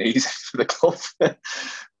decision easy for the club. We're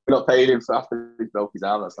not paying him for after he broke his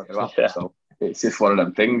arm. That's not going to happen. Yeah. So it's just one of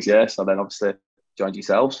them things, yeah. So then obviously joined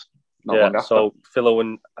yourselves. Not long after. So Philo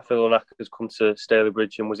and Ackers come to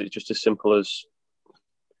Stalybridge, and was it just as simple as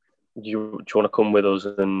do you want to come with us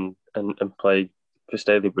and play for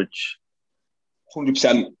Stalybridge?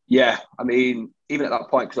 100%. Yeah. I mean, even at that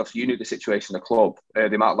point, because obviously you knew the situation in the club,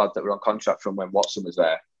 the amount of lads that were on contract from when Watson was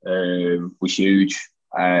there was huge.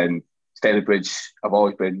 And Stalybridge have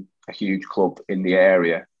always been a huge club in the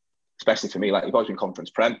area, especially for me. Like, you've always been Conference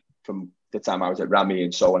Prem from the time I was at Ramy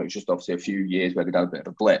and so on. It was just obviously a few years where they'd had a bit of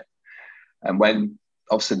a blip. And when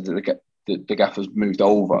obviously the gaffers moved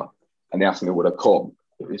over and they asked me would I come,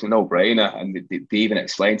 it was a no-brainer. And they even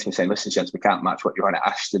explained to me saying, listen, gents, we can't match what you're on at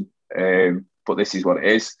Ashton, but this is what it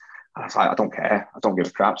is. And I was like, I don't care. I don't give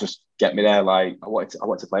a crap. Just get me there. Like, I wanted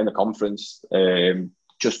to play in the conference.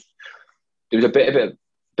 Just, there was a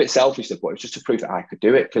bit selfish, but it was just to prove that I could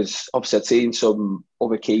do it. Because obviously I'd seen some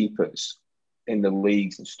other keepers in the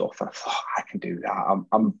leagues and stuff, and I thought, I can do that.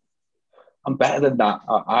 I'm better than that.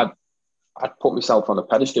 I'd put myself on a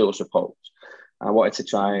pedestal, I suppose. And I wanted to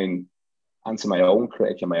try and answer my own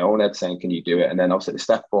critic in my own head, saying, can you do it? And then obviously the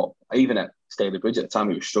step up, even at Stalybridge at the time,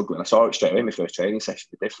 we were struggling. I saw it straight away in my first training session.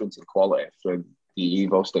 The difference in quality from the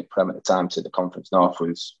Evo Stick Prem at the time to the Conference North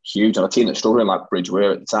was huge. And a team that's struggling like Bridge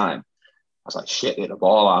were at the time, I was like, shit, hit the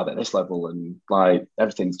ball hard at this level. And like,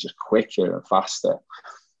 everything's just quicker and faster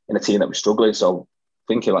in a team that was struggling. So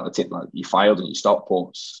thinking like the team, like you filed and you stopped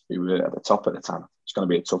ports, who were at the top at the time, it's going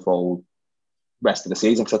to be a tough old rest of the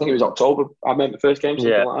season. Because I think it was October, I remember the first game,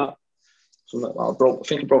 something like that. I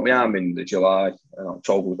think I broke my arm in the July, and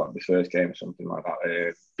October was like the first game or something like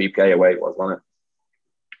that. BPA away it was, wasn't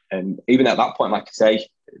it? And even at that point, like I say,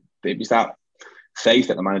 it was that faith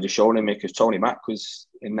that the manager showed in me, because Tony Mack was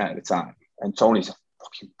in there at the time, and Tony's a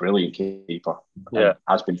fucking brilliant keeper. Yeah,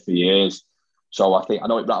 has been for years. So I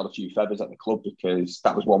know it rattled a few feathers at the club, because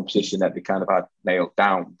that was one position that they kind of had nailed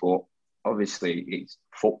down. But obviously, it's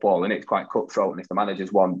football and it's quite cutthroat, and if the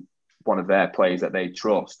managers want one of their players that they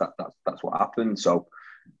trust, that's what happens. So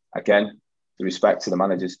again, the respect to the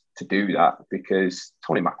managers to do that, because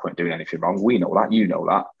Tony Mack weren't doing anything wrong. We know that, you know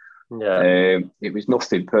that. Yeah. It was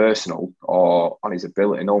nothing personal or on his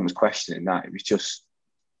ability. No one was questioning that. It was just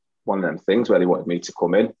one of them things where they wanted me to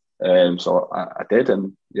come in. So I did,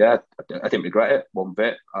 and yeah, I didn't regret it one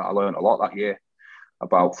bit. I learned a lot that year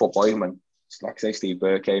about football. Even when, like I say, Steve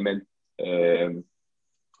Burr came in, learned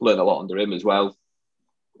a lot under him as well.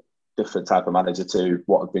 Different type of manager to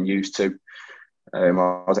what I've been used to. I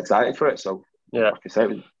was excited for it. So yeah, like I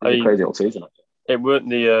said, it was a crazy old season. It weren't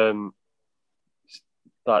the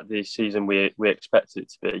like the season we expected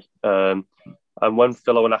it to be. And when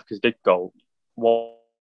Philo and Ackers did go, what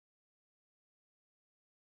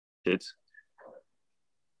did?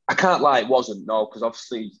 I can't lie, it wasn't, no, because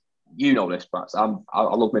obviously you know this, but I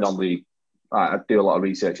love me non-league. I do a lot of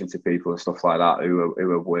research into people and stuff like that who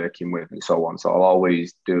are working with and so on. So I'll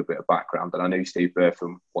always do a bit of background. And I knew Steve Burr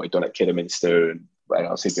from what he'd done at Kidderminster and where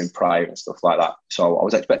else he'd been prior and stuff like that. So I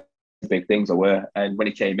was expecting big things, I were. And when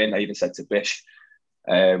he came in, I even said to Bish,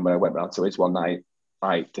 when I went round to his one night,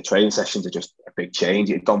 like, the training sessions are just a big change.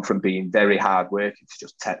 It had gone from being very hard working to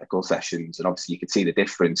just technical sessions. And obviously you could see the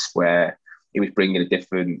difference where he was bringing a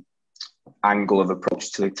different angle of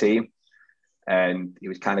approach to the team. And he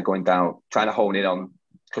was kind of going down, trying to hone in on,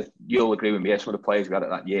 because you'll agree with me, some of the players we had at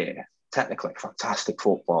that year, technically fantastic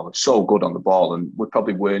football, so good on the ball, and we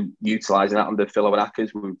probably weren't utilising that under Philo and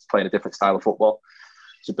Ackers. We were playing a different style of football.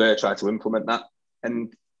 So Burr tried to implement that,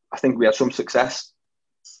 and I think we had some success.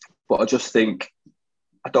 But I just think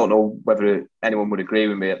I don't know whether anyone would agree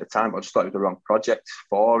with me at the time, but I just thought it was the wrong project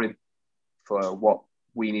for him, for what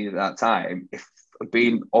we needed at that time. If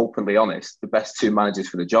being openly honest, the best two managers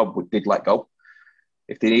for the job did let go.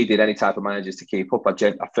 If they needed any type of managers to keep up, I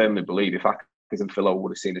firmly believe if Atkins and Philo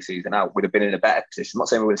would have seen the season out, we'd have been in a better position. I'm not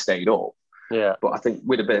saying we would have stayed up, but I think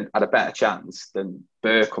we'd have had a better chance than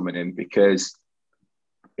Burr coming in, because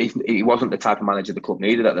he wasn't the type of manager the club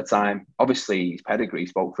needed at the time. Obviously, his pedigree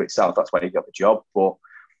spoke for itself. That's why he got the job. But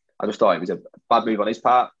I just thought it was a bad move on his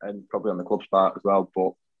part and probably on the club's part as well.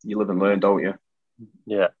 But you live and learn, don't you?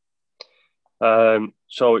 Yeah.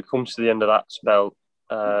 So it comes to the end of that spell.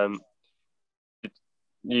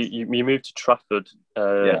 You moved to Trafford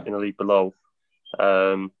in the league below.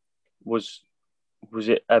 Was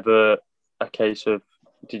it ever a case of,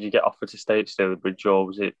 did you get offered to stay at Stalybridge, or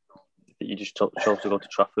was it that you just chose to go to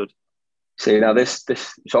Trafford? See, now this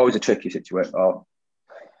it's always a tricky situation.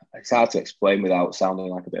 It's hard to explain without sounding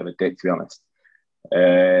like a bit of a dick, to be honest.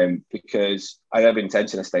 Because I have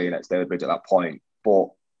intention of staying at Stalybridge at that point, but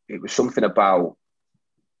it was something about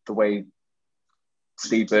the way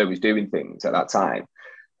Steve Burr was doing things at that time.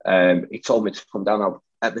 He told me to come down.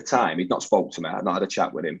 At the time, he'd not spoke to me. I'd not had a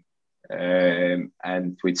chat with him.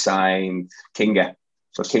 And we'd signed Kingy.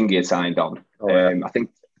 So Kingy had signed on. I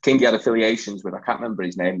think Kingy had affiliations with, I can't remember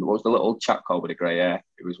his name. There was the little chap called with the grey hair.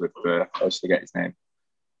 It was with, I always forget his name.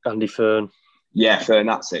 Andy Fern. Yeah, Fern,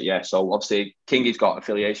 that's it, yeah. So obviously, Kingy's got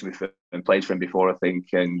affiliation with Fern and played for him before, I think,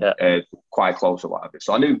 and quite close or whatever.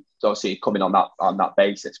 So I knew, obviously, coming on that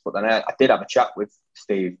basis. But then I did have a chat with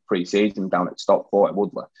Steve pre-season down at Stockport at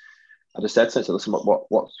Woodley. I just said to him, listen,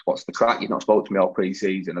 what's the crack? You've not spoken to me all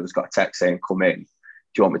pre-season. I just got a text saying, come in. Do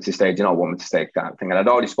you want me to stay? Do you not want me to stay? Kind of thing. And I'd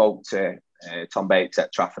already spoke to Tom Bates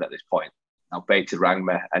at Trafford at this point. Now, Bates had rang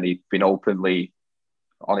me, and he'd been openly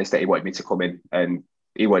honest that he wanted me to come in, and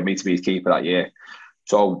he wanted me to be his keeper that year.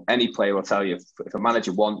 So any player will tell you, if a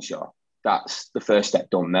manager wants you, that's the first step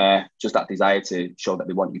done there. Just that desire to show that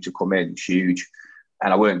they want you to come in is huge.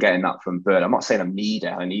 And I weren't getting that from Bird. I'm not saying I need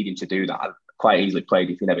him to do that. I quite easily played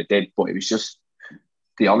if he never did, but it was just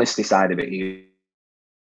the honesty side of it. He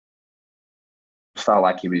felt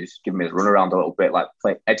like he was giving me the runaround a little bit, like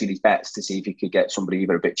edging his bets to see if he could get somebody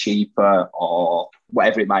either a bit cheaper or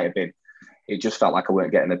whatever it might have been. It just felt like I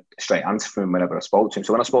weren't getting a straight answer from him whenever I spoke to him.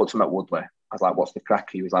 So when I spoke to him at Woodley, I was like, what's the crack?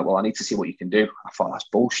 He was like, well, I need to see what you can do. I thought, that's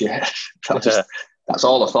bullshit. That's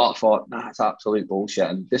all I thought. I thought, nah, it's absolute bullshit.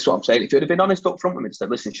 And this is what I'm saying. If you'd have been honest up front with me and said,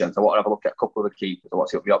 listen, Shenton, I want to have a look at a couple of the keepers or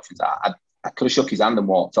what's the options are, I could have shook his hand and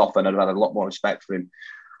walked off, and I'd have had a lot more respect for him.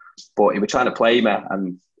 But he was trying to play me,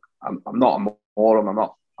 and I'm not a moron. I'm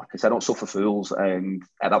not, like I said, I don't suffer fools. And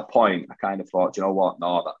at that point, I kind of thought, you know what?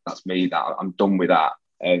 No, that's me. I'm done with that.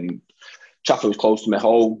 And Trafford was close to my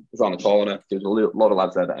home. It was around the corner. There was a lot of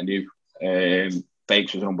lads there that I knew.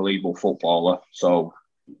 Bakes was an unbelievable footballer. So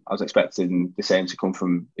I was expecting the same to come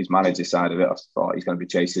from his manager side of it. I thought he's going to be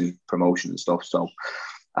chasing promotion and stuff. So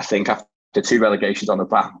I think after 2 relegations on the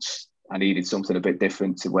bounce, I needed something a bit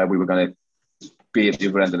different to where we were going to be at the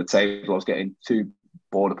other end of the table. I was getting too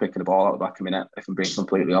bored of picking the ball out the back of my net, if I'm being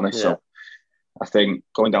completely honest. Yeah. So I think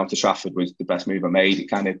going down to Trafford was the best move I made. It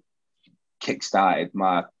kind of kick-started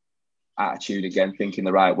my attitude again, thinking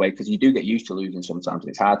the right way, because you do get used to losing sometimes, and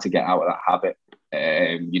it's hard to get out of that habit.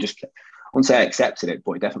 You just, I wouldn't say I accepted it,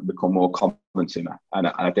 but it definitely become more common to me, and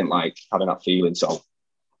I didn't like having that feeling. So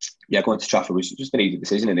yeah, going to Trafford was just an easy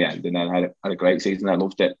decision in the end, and then I had a great season. I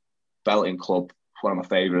loved it. Belting club, one of my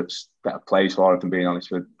favourites, better place for it, if I'm being honest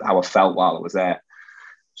with how I felt while I was there.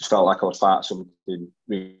 Just felt like I was part of something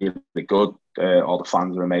really good. All the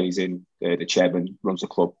fans are amazing. The chairman runs the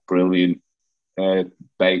club brilliant.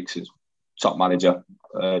 Bates is top manager.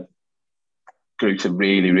 Groups are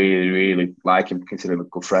really, really, really like him, consider him a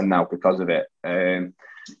good friend now because of it. And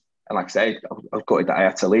like I say, I was gutted that I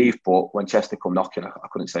had to leave, but when Chester come knocking, I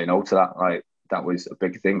couldn't say no to that. Like, that was a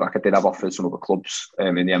big thing. Like, I did have offers from other clubs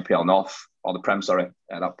in the NPL North, or the Prem, sorry,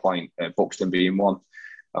 at that point, Buxton being one,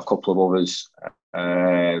 a couple of others,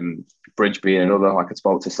 Bridge being another. Like, I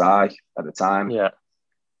spoke to Si at the time. Yeah.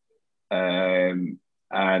 And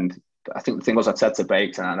I think the thing was, I said to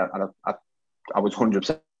Bakes, and I was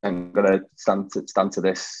 100% going to stand to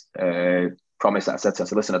this promise that I said to him. I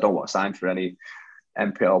said, listen, I don't want to sign for any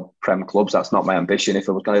NPL Prem clubs. That's not my ambition. If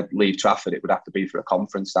I was going to leave Trafford, it would have to be for a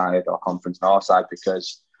conference side or conference north side,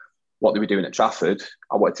 because what they were doing at Trafford,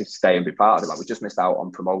 I wanted to stay and be part of it. Like, we just missed out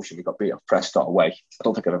on promotion. We got beat off Prescott away. I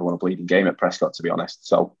don't think I've ever won a bleeding game at Prescott, to be honest.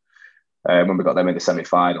 So when we got them in the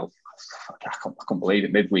semi-final, I couldn't believe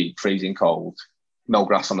it. Midweek, freezing cold, no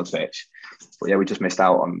grass on the pitch. But yeah, we just missed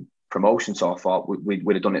out on promotion. So I thought we'd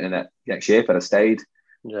have done it in the next year if I'd have stayed.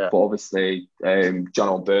 Yeah. But obviously, John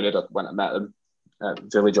and Bernard, I went and met them at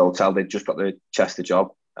Village Hotel. They'd just got the Chester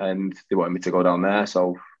job and they wanted me to go down there.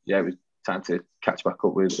 So, yeah, it was time to catch back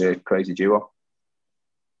up with the crazy duo.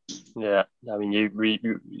 Yeah, I mean, you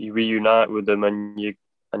reunite with them and you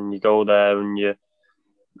go there and you're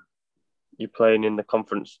playing in the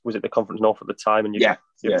conference. Was it the Conference North at the time? And you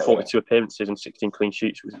had 42 appearances and 16 clean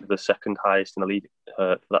sheets, which was the second highest in the league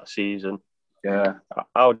for that season. Yeah.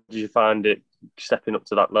 How did you find it stepping up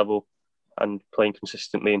to that level and playing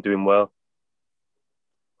consistently and doing well?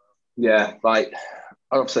 Yeah, like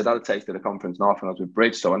obviously I had a taste of the Conference North when I was with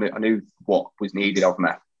Bridge, so I knew what was needed of me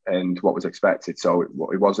and what was expected. So it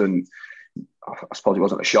wasn't, I suppose it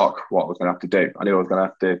wasn't a shock what I was going to have to do. I knew I was going to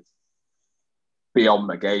have to be on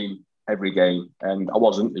my game every game, and I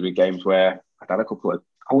wasn't. There were games where I'd had a couple of,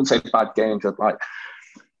 I wouldn't say bad games.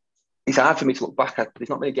 It's hard for me to look back at. There's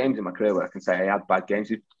not many games in my career where I can say I had bad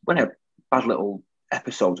games. When I had bad little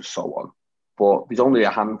episodes or so on, but there's only a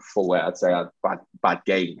handful where I'd say I had bad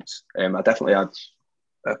games. I definitely had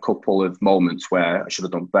a couple of moments where I should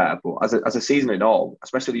have done better. But as a season in all,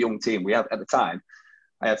 especially the young team we had at the time,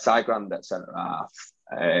 I had Cy Grand at centre half,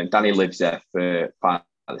 Danny lives there for part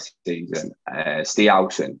of the season, Steve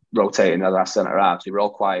Howson rotating as our centre half. So we were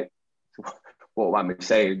all quite, what am I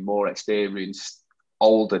saying, more experienced,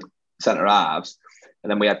 older centre halves.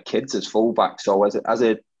 And then we had kids as fullbacks. So as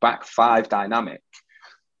a back five dynamic,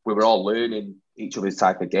 we were all learning each other's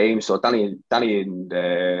type of games. So Danny and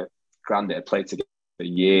Grande had played together for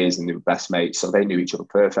years and they were best mates, so they knew each other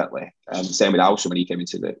perfectly. And the same with Howson when he came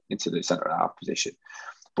into the centre half position.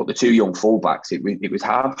 But the two young fullbacks, it was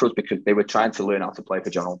hard for us because they were trying to learn how to play for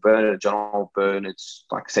John Bernard. John Bernard's,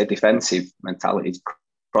 like I say, defensive mentality.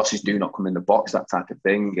 Crosses do not come in the box, that type of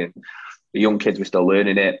thing. And the young kids were still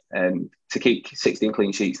learning it. And to keep 16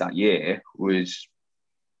 clean sheets that year was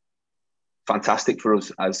fantastic for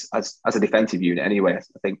us as a defensive unit anyway.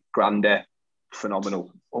 I think Grande,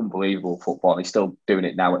 phenomenal, unbelievable football. He's still doing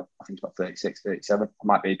it now at, I think he's about 36, 37. I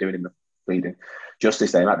might be doing him the bleeding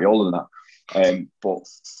justice there. He might be older than that. But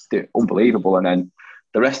unbelievable. And then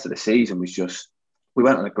the rest of the season was just, we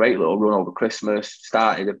went on a great little run over Christmas,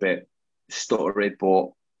 started a bit stuttered, but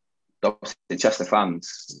the Chester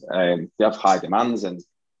fans, they have high demands and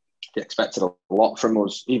they expected a lot from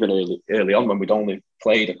us, even early on when we'd only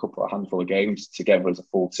played a handful of games together as a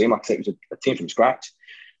full team. Like I said, it was a team from scratch,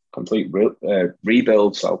 complete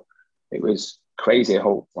rebuild. So it was crazy,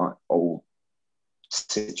 whole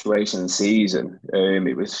situation and season.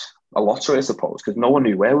 It was a lottery, I suppose, because no one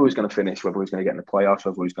knew where we was going to finish, whether we was going to get in the playoffs,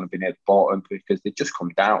 whether we was going to be near the bottom, because they'd just come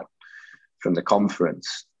down from the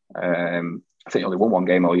conference. I think only won one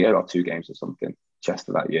game all year or two games or something,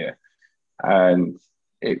 Chester that year. And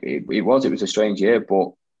it was a strange year,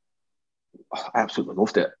 but I absolutely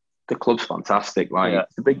loved it. The club's fantastic. The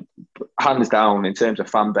big, hands down, in terms of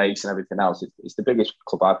fan base and everything else, it's the biggest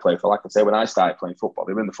club I played for. Like I say, when I started playing football,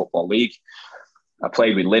 they were in the Football League. I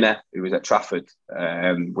played with Linner, who was at Trafford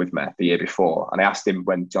with me the year before. And I asked him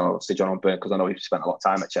when John Byrne, because I know he spent a lot of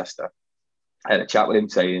time at Chester. I had a chat with him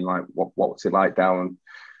saying, like, what was it like down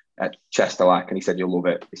at Chester like? And he said, you'll love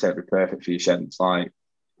it. He said, it'd be perfect for you, Shenton. It's like,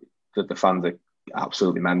 the fans are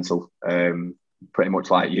absolutely mental. Pretty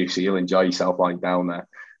much like you, so you'll enjoy yourself lying down there.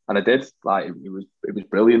 And I did. Like, it was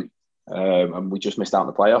brilliant. And we just missed out on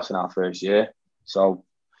the playoffs in our first year. So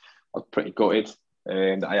I was pretty gutted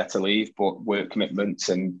that I had to leave, but work commitments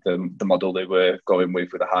and the model they were going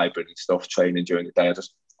with the hybrid and stuff, training during the day, I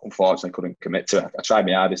just unfortunately couldn't commit to it. I tried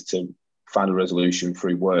my hardest to find a resolution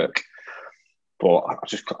through work, but I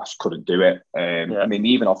just couldn't do it. I mean, they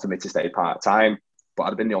even offered me to stay part-time, but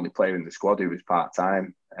I'd been the only player in the squad who was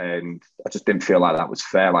part-time, and I just didn't feel like that was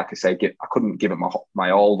fair. Like I say, I couldn't give it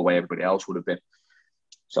my all the way everybody else would have been.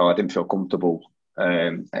 So I didn't feel comfortable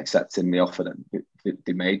accepting the offer that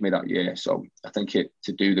they made me that year. So I think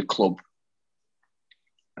to do the club,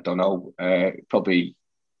 I don't know, probably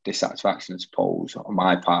dissatisfaction, I suppose, on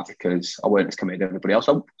my part, because I weren't as committed as everybody else.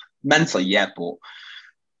 So mentally, yeah, but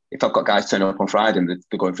if I've got guys turning up on Friday and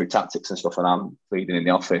they're going through tactics and stuff, and I'm leading in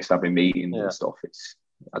the office, having meetings and stuff,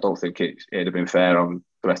 I don't think it'd have been fair on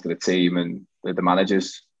the rest of the team and the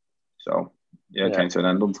managers. So it came to an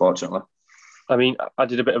end, unfortunately. I mean, I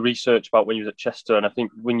did a bit of research about when you was at Chester, and I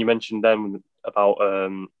think when you mentioned then about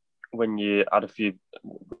when you had a few,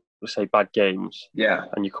 let's say, bad games,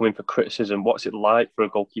 and you come in for criticism, what's it like for a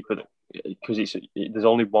goalkeeper? Because there's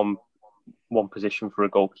only one position for a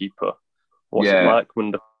goalkeeper. What's it like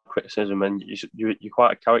under criticism? And you're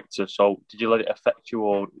quite a character. So did you let it affect you,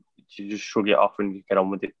 or did you just shrug it off and get on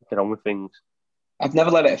with things? I've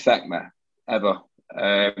never let it affect me ever.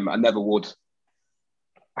 I never would.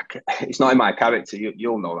 it's not in my character.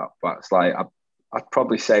 You'll know that, but it's like I'd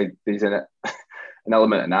probably say there's an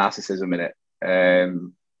element of narcissism in it,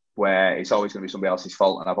 where it's always going to be somebody else's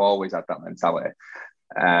fault, and I've always had that mentality.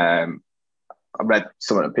 I read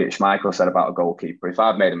something that Peter Schmeichel said about a goalkeeper. If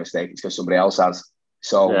I've made a mistake, it's because somebody else has.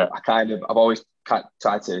 So yeah. I've always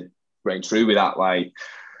tried to rein true with that. Like,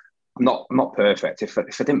 I'm not perfect. If I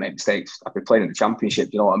didn't make mistakes, I'd be playing in the Championship.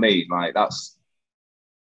 You know what I mean? Like, that's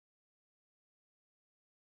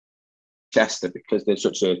Chester, because there's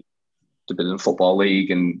such a football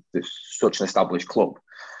league and there's such an established club.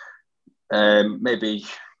 Maybe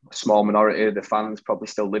a small minority of the fans probably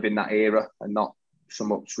still live in that era and not so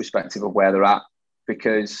much respective of where they're at,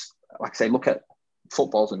 because, like I say, look at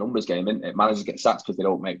football's a numbers game, isn't it? Managers get sacked because they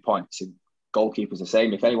don't make points, and goalkeepers the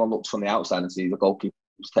same. If anyone looks from the outside and sees the goalkeeper's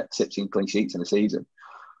kept 16 clean sheets in a season,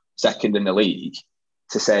 second in the league,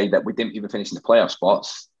 to say that we didn't even finish in the playoff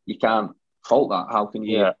spots, you can't fault that. How can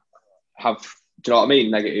you have, do you know what I mean,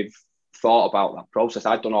 negative thought about that process?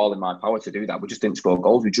 I'd done all in my power to do that. We just didn't score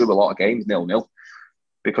goals. We drew a lot of games 0-0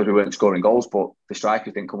 because we weren't scoring goals, but the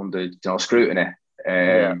strikers didn't come under scrutiny.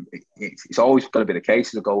 It's always going to be the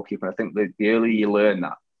case as a goalkeeper. I think the earlier you learn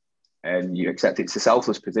that and you accept it's a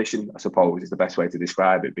selfless position, I suppose, is the best way to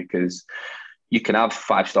describe it, because you can have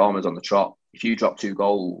 5 stormers on the trot. If you drop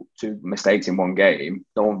 2 mistakes in one game,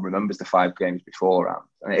 no one remembers the 5 games beforehand.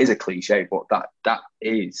 And it is a cliche, but that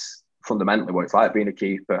is fundamentally what it's like being a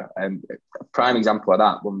keeper. And a prime example of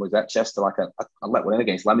that one was at Chester. Like, I let one in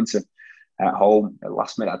against Leamington at home at the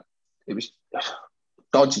last minute. It was a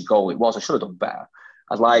dodgy goal. It was. I should have done better.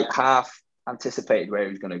 I was like half anticipated where he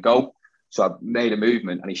was going to go, so I made a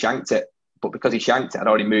movement and he shanked it. But because he shanked it, I'd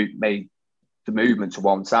already made the movement to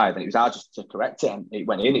one side, and it was hard just to correct it, and it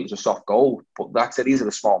went in. It was a soft goal. But like I said, these are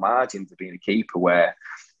the small margins of being a keeper where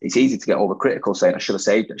it's easy to get overcritical, saying I should have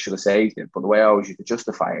saved it. But the way I always used to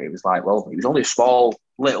justify it, it was like, well, it was only a small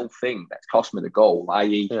little thing that cost me the goal,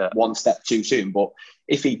 i.e. one step too soon. But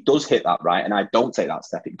if he does hit that right and I don't take that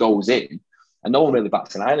step, it goes in. And no one really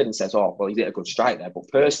bats an eyelid and says, oh, well, he did a good strike there. But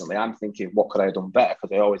personally, I'm thinking, what could I have done better?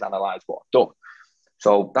 Because I always analyse what I've done.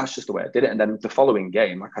 So that's just the way I did it. And then the following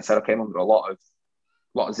game, like I said, I came under a lot of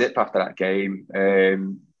zip after that game.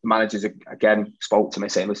 Managers again spoke to me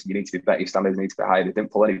saying, listen, you need to be better, your standards need to be higher. They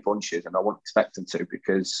didn't pull any punches, and I wouldn't expect them to,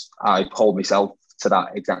 because I hold myself to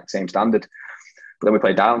that exact same standard. But then we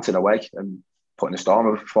played Darlington away and put in a storm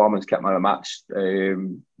of a performance, kept man of the match.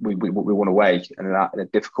 We won away in a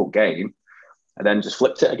difficult game, and then just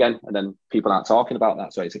flipped it again. And then people aren't talking about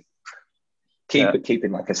that. So it's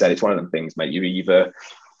keeping, like I said, it's one of them things, mate.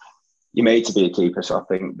 You're made to be a keeper. So I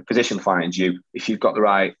think the position finds you. If you've got the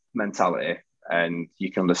right mentality and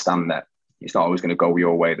you can understand that it's not always going to go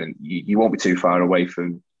your way, then you won't be too far away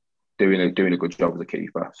from doing a good job as a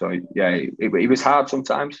keeper. So yeah, it was hard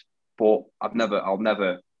sometimes, but I'll never.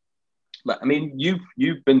 I mean,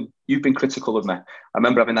 you've been critical of me. I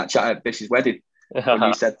remember having that chat at Bish's wedding when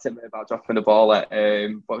you said to me about dropping the ball at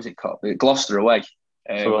what was it called, Gloucester away.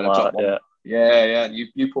 Yeah.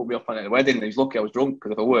 You pulled me up on it at the wedding, and he was lucky I was drunk,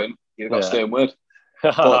 because if I weren't, you'd have got a stern word.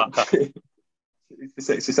 But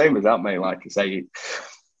it's the same as that, mate. Like I say,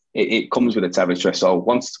 it comes with the territory. So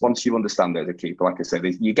once you understand it as a keeper, like I said,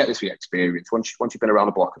 you get this through experience. Once you've been around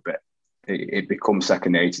the block a bit, it becomes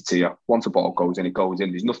second nature to you. Once a ball goes in, it goes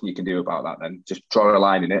in. There's nothing you can do about that. Then just draw a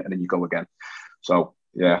line in it, and then you go again. So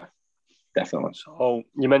yeah, definitely. So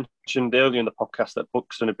you mentioned earlier in the podcast that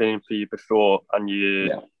Buxton had been in for you before, and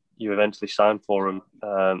you eventually signed for him.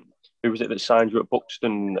 Who was it that signed you at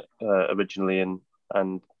Buxton originally? And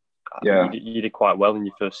you did quite well in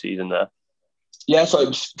your first season there. Yeah, so it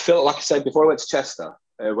was Phil. Like I said before, I went to Chester.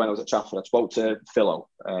 When I was at Trafford, I spoke to Philo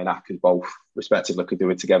and Ackers, both respectively, could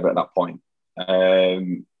do it together at that point.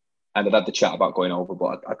 And I'd had the chat about going over,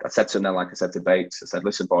 but I said to them then, like I said to Bates, I said,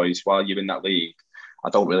 listen, boys, while you're in that league,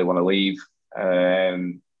 I don't really want to leave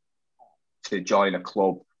to join a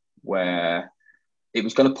club where it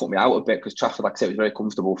was going to put me out a bit, because Trafford, like I said, was very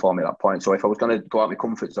comfortable for me at that point. So if I was going to go out of my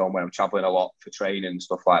comfort zone where I'm travelling a lot for training and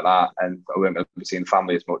stuff like that, and I weren't going to be seeing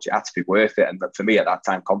family as much, it had to be worth it. And for me at that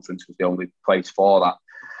time, conference was the only place for that.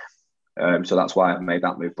 So that's why I made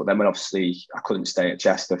that move. But then when obviously I couldn't stay at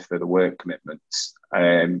Chester for the work commitments,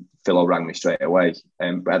 Philo rang me straight away.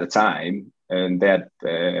 But at the time, they had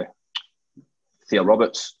Theo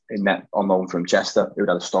Roberts in net on loan from Chester, who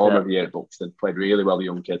had a storm of a year at Buxton, played really well, the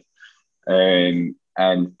young kid.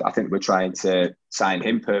 And I think we're trying to sign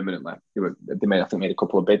him permanently. They made a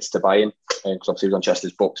couple of bids to buy him, because obviously he was on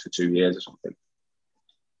Chester's books for 2 years or something.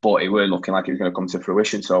 But it weren't looking like it was going to come to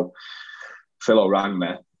fruition. So Philo rang me,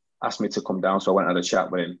 asked me to come down. So I went and had a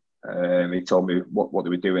chat with him. He told me what they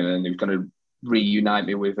were doing, and he was going to reunite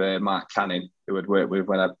me with Mark Canning, who I'd worked with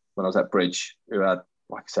when I was at Bridge, who I had,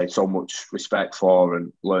 like I say, so much respect for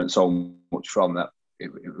and learned so much from. That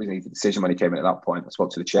it was an easy decision when he came in at that point. I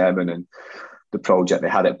spoke to the chairman and the project they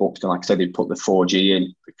had at Buxton. Like I said, they put the 4G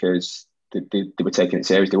in because they were taking it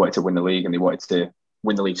serious. They wanted to win the league and they wanted to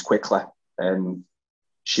win the leagues quickly and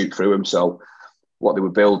shoot through them. So what they were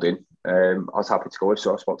building, I was happy to go with.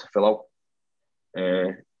 So I spoke to Philo,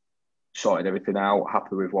 sorted everything out,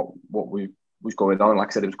 happy with what was going on. Like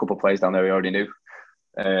I said, there was a couple of players down there we already knew.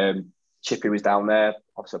 Chippy was down there.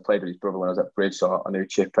 Obviously, I played with his brother when I was at Bridge, so I knew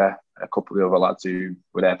Chippy. A couple of the other lads who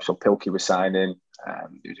were there. So Pilkey was signing. There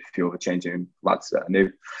was a few other changing lads that I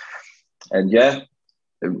knew. And yeah,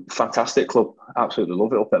 fantastic club. Absolutely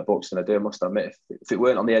love it up at Buxton. I do, must admit. If it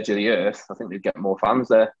weren't on the edge of the earth, I think they'd get more fans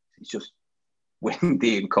there. It's just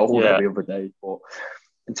windy and cold every other day. But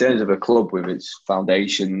in terms of a club with its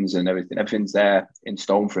foundations and everything's there in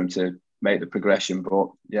stone for him to make the progression. But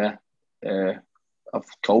yeah, of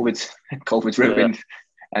COVID's ruined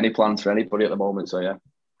any plans for anybody at the moment. So yeah.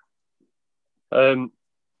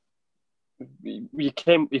 You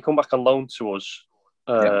come back on loan to us.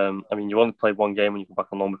 I mean, you only played one game when you come back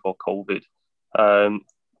on loan before COVID.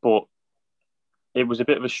 But it was a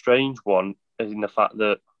bit of a strange one in the fact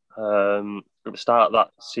that at the start of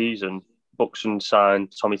that season, Buxton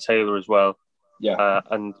signed Tommy Taylor as well. Yeah.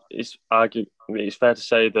 And it's fair to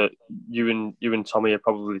say that you and Tommy are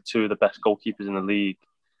probably two of the best goalkeepers in the league.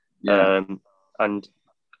 Yeah. And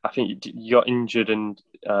I think you got injured and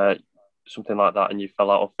something like that, and you fell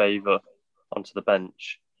out of favour onto the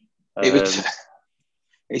bench.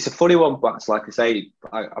 It's a funny one, but like I say,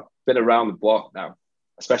 I've been around the block now,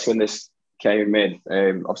 especially when this came in.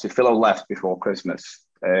 Obviously, Philo left before Christmas,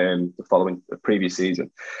 the previous season,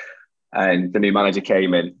 and the new manager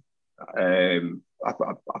came in. I'm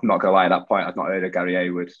not going to lie, at that point, I'd not heard of Gary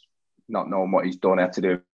Hayward, not knowing what he's done. I had to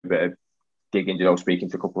do a bit of digging, speaking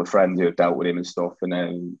to a couple of friends who have dealt with him and stuff. And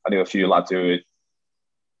then I knew a few lads who had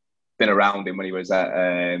been around him when he was at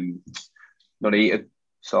Nuneaton.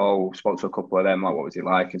 So spoke to a couple of them, like what was he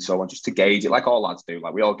like and so on, just to gauge it, like all lads do.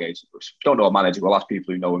 Like we all gauge it. We don't know a manager, we'll ask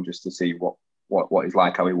people who know him just to see what he's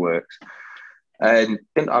like, how he works. And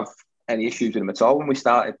didn't have any issues with him at all. When we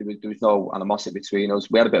started, there was no animosity between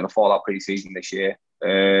us. We had a bit of a fallout pre-season this year,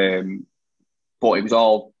 but it was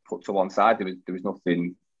all put to one side. There was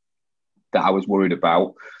nothing that I was worried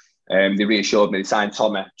about. They reassured me. They signed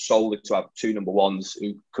Tommy solely to have two number ones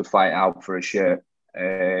who could fight out for a shirt,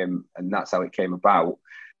 and that's how it came about.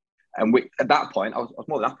 And at that point, I was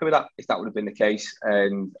more than happy with that, if that would have been the case.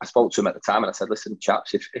 And I spoke to him at the time and I said, listen,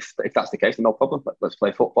 chaps, if that's the case, then no problem. Let's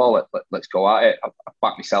play football. Let's go at it. I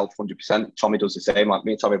back myself 100%. Tommy does the same. Like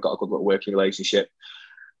me and Tommy have got a good little working relationship.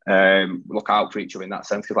 Look out for each other in that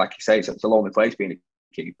sense. Because like you say, it's a lonely place being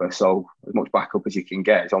a keeper. So as much backup as you can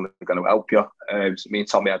get is only going to help you. So me and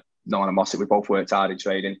Tommy had no animosity. We both worked hard in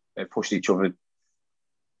training, pushed each other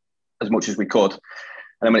as much as we could.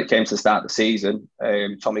 And then when it came to the start of the season,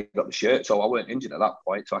 Tommy got the shirt. So I weren't injured at that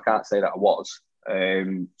point. So I can't say that I was.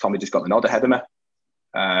 Tommy just got the nod ahead of me.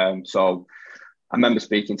 So I remember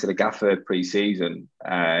speaking to the gaffer pre-season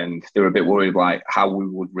and they were a bit worried like how we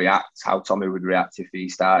would react, how Tommy would react if he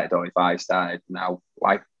started or if I started. Now,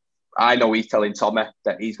 like, I know he's telling Tommy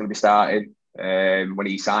that he's going to be starting when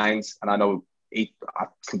he signs. And I know I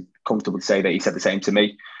can comfortably say that he said the same to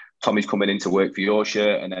me. Tommy's coming in to work for your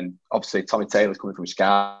shirt, and then obviously Tommy Taylor's coming from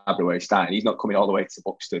Scarborough where he's starting. He's not coming all the way to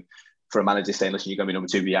Buxton for a manager saying, listen, you're going to be number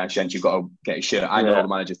 2 behind Shenton, you've got to get his shirt. I know the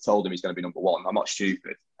manager told him he's going to be number 1. I'm not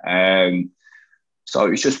stupid. So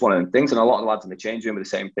it's just one of the things, and a lot of the lads in the change room are the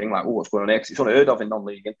same thing, like, oh, what's going on here? Because it's unheard of in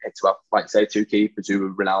non-league, to have, like, say, 2 keepers who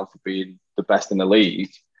are renowned for being the best in the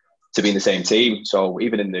league to be in the same team. So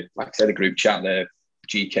even in the, like I said, the group chat, the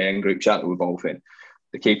GKN group chat that we're both in,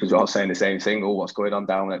 the keepers are all saying the same thing. Oh, what's going on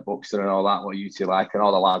down at Buxton and all that? What are you two like? And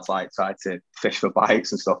all the lads like try to fish for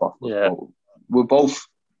bites and stuff off. Yeah. But we're both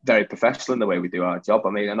very professional in the way we do our job. I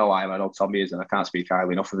mean, I know Tommy is, and I can't speak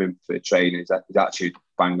highly enough of him for training. His attitude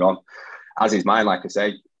bang on, as is mine. Like I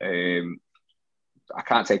say, I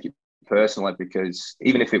can't take it personally because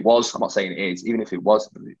even if it was, I'm not saying it is. Even if it was,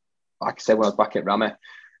 like I said, when I was back at Rameh,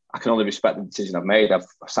 I can only respect the decision I've made. I've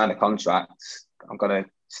signed a contract. I'm gonna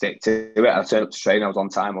stick to it. I turned up to train. I was on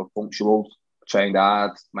time. I was punctual. Trained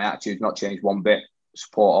hard. My attitude's not changed one bit.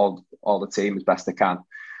 Support all the team as best I can.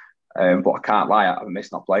 But I can't lie. I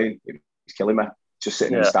miss not playing. It's killing me. Just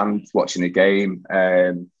sitting in the stands watching the game.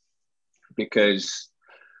 Because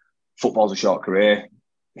football's a short career.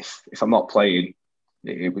 If I'm not playing,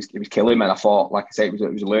 it was killing me. And I thought, like I say, it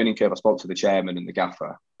was a learning curve. I spoke to the chairman and the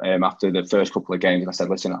gaffer after the first couple of games, and I said,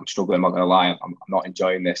 listen, I'm struggling. I'm not going to lie, I'm not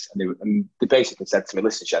enjoying this. And they basically said to me,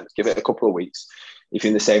 listen, Shen, give it a couple of weeks. If you're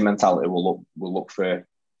in the same mentality, we'll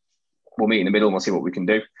meet in the middle and we'll see what we can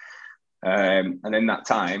do. And in that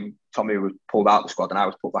time, Tommy was pulled out of the squad and I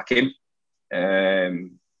was put back in.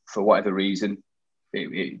 For whatever reason,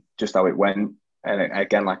 it just how it went. And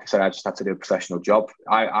again, like I said, I just had to do a professional job.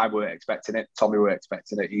 I weren't expecting it. Tommy weren't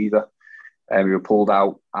expecting it either. We were pulled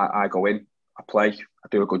out. I go in, I play, I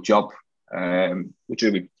do a good job. I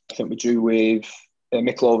think we drew with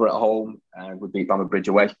Mickle at home, and we beat Bamber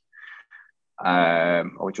away.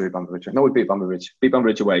 Or we drew with Bamber. No, we beat Bamber. Beat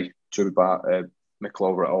Bamber away. Drew with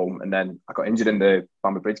Mickle at home, and then I got injured in the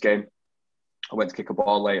Bamber game. I went to kick a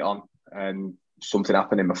ball late on, and something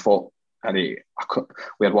happened in my foot, and we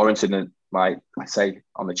had Warrington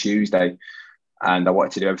on the Tuesday, and I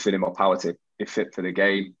wanted to do everything in my power to be fit for the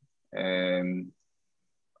game. And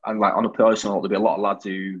like on a personal note, there'll be a lot of lads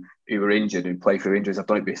who were injured, who play through injuries. I've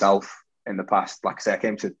done it myself in the past. Like I say, I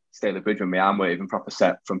came to Stalybridge when my arm weren't even proper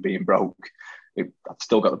set from being broke. I've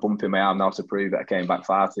still got the bump in my arm now to prove that I came back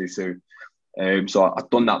far too soon. So I've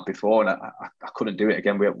done that before, and I couldn't do it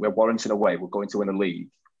again. We're Warrington away. We're going to win a league.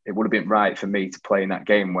 It would have been right for me to play in that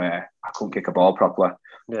game where I couldn't kick a ball properly.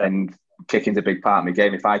 Yeah. And kicking's a big part of my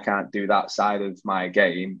game. If I can't do that side of my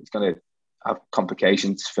game, it's going to have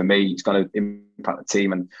complications for me. It's going to impact the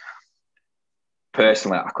team. And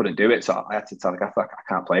personally, I couldn't do it. So I had to tell the gaffer, I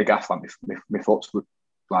can't play gaff. Like my foot's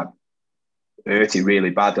like hurting really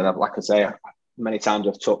bad. And like I say, many times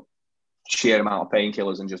I've took sheer amount of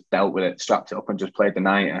painkillers and just dealt with it, strapped it up and just played the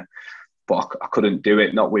 90. But I couldn't do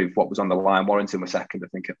it, not with what was on the line. Warrington was second, I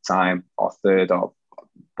think, at the time, or third, or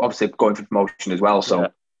obviously going for promotion as well. So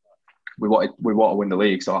we wanted to win the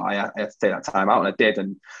league. So I had to take that time out, and I did.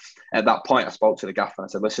 And at that point, I spoke to the gaffer and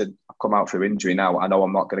I said, listen, I've come out through injury now. I know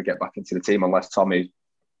I'm not going to get back into the team unless Tommy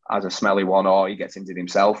has a smelly one or he gets injured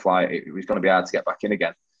himself. Like, it was going to be hard to get back in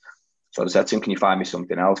again. So I said to him, can you find me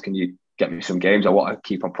something else? Can you get me some games? I want to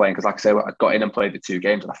keep on playing. Because like I say, I got in and played the 2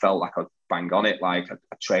 games and I felt like I was bang on it. Like I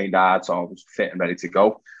trained hard, so I was fit and ready to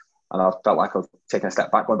go. And I felt like I was taking a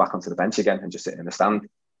step back, going back onto the bench again and just sitting in the stand.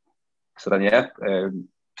 So then,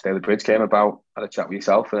 Stalybridge came about, had a chat with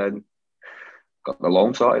yourself, and then got the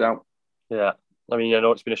loan sorted out. Yeah. I mean, I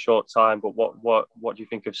know it's been a short time, but what do you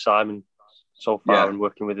think of Simon so far and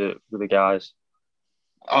working with the guys?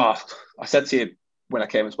 Oh, I said to you when I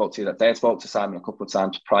came and spoke to you that day, I spoke to Simon a couple of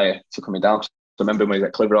times prior to coming down. So I remember when he was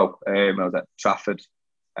at Clitheroe, I was at Trafford.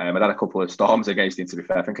 I'd had a couple of storms against him, to be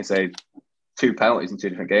fair. I think I saved 2 penalties in 2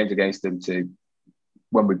 different games against him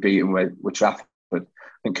when we beat him with Trafford. I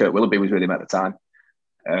think Kurt Willoughby was with him at the time.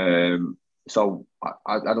 So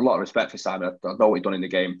I had a lot of respect for Simon. I know what he'd done in the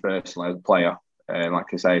game personally as a player.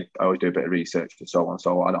 Like I say, I always do a bit of research and so on.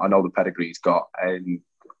 So I know the pedigree he's got. And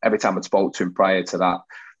every time I'd spoke to him prior to that,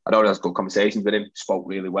 I'd always had good conversations with him. Spoke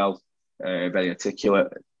really well, very articulate,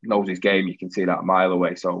 knows his game. You can see that a mile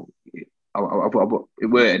away. So it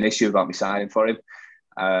weren't an issue about me signing for him.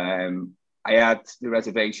 I had the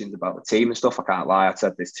reservations about the team and stuff. I can't lie. I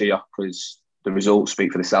said this to you because the results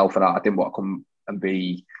speak for themselves, and I didn't want to come and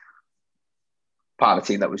be part of the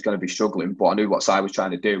team that was going to be struggling. But I knew what Si was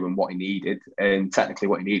trying to do and what he needed. And technically,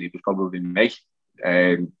 what he needed was probably me.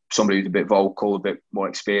 Somebody who's a bit vocal, a bit more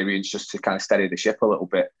experienced, just to kind of steady the ship a little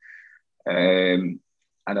bit. And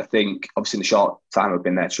I think, obviously, in the short time I've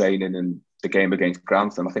been there training and the game against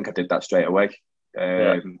Grantham, I think I did that straight away.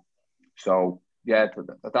 So, yeah,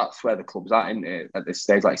 that's where the club's at, isn't it? At this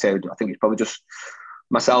stage, like I said, I think it's probably just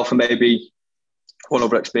myself and maybe one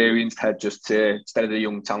other experienced head just to steady the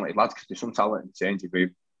young, talented lads, because there's some talent in the change.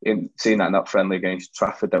 We've seen that in that friendly against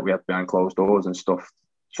Trafford that we had behind closed doors and stuff.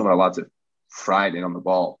 Some of the lads are frightening on the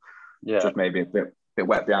ball. Just maybe a bit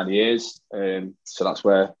wet behind the ears. So that's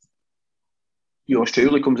where yours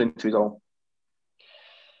truly comes into his own.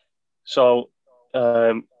 So,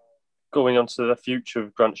 going on to the future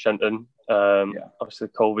of Grant Shenton, obviously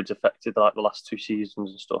COVID's affected like the last 2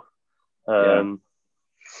 seasons and stuff.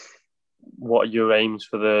 What are your aims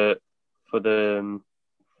for the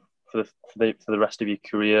rest of your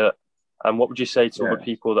career, and what would you say to other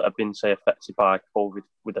people that have been, say, affected by COVID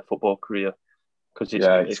with their football career? Because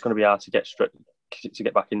it's going to be hard to get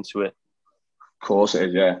back into it. Of course it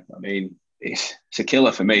is. Yeah, I mean, it's a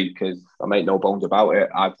killer for me because I make no bones about it.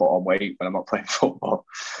 I put on weight when I'm not playing football,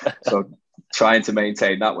 so trying to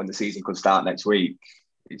maintain that when the season could start next week,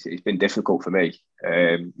 it's been difficult for me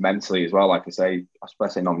mentally as well. Like I say,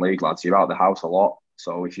 especially non-league lads, you're out of the house a lot.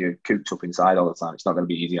 So if you're cooped up inside all the time, it's not going to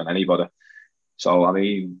be easy on anybody. So, I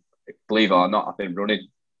mean, believe it or not, I've been running,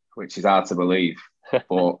 which is hard to believe.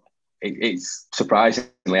 but it's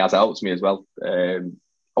surprisingly has helped me as well. I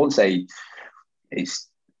wouldn't say it's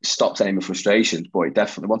stopped any of my frustrations, but it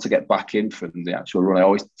definitely, once I get back in from the actual run, I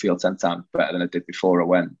always feel 10 times better than I did before I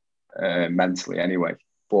went, mentally anyway.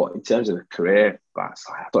 But in terms of the career, I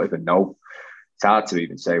don't even know. It's hard to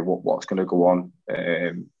even say what's going to go on.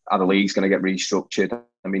 How the league's going to get restructured.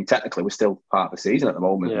 I mean, technically, we're still part of the season at the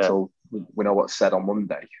moment until we know what's said on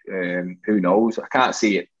Monday. Who knows? I can't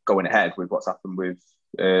see it going ahead with what's happened with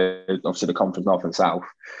obviously the Conference North and South.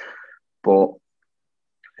 But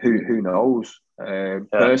who knows?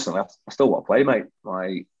 Personally, I still want to play, mate.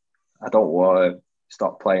 Like, I don't want to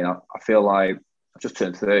stop playing. I feel like I've just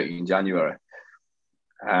turned 30 in January,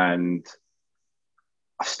 and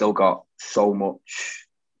I've still got so much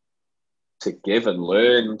to give and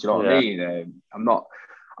learn. Do you know what I mean?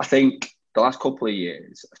 I think the last couple of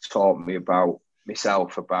years have taught me about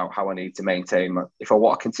myself, about how I need to maintain if I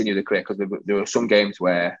want to continue the career, because there were some games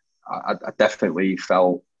where I definitely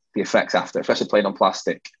felt the effects after, especially playing on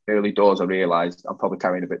plastic. Early doors, I realised I'm probably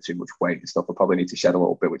carrying a bit too much weight and stuff. I probably need to shed a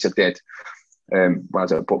little bit, which I did. When I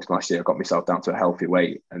was at Bucks last year, I got myself down to a healthy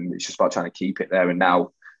weight, and it's just about trying to keep it there. And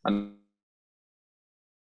now,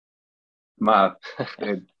 my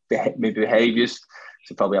behaviours,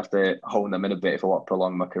 so probably have to hone them in a bit if I want to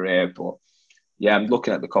prolong my career. But yeah, I'm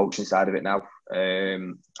looking at the coaching side of it now.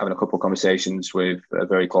 Having a couple of conversations with a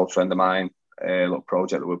very close friend of mine, a little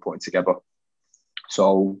project that we're putting together.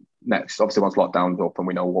 So next, obviously, once lockdown's up and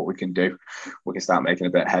we know what we can do, we can start making a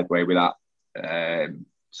bit of headway with that.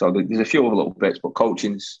 So there's a few other little bits, but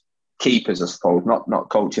coaching's keepers, I suppose, not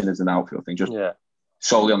coaching as an outfield thing, just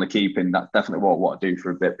solely on the keeping. That's definitely what I want to do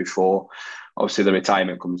for a bit before, obviously, the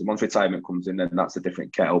retirement comes in. Once retirement comes in, then that's a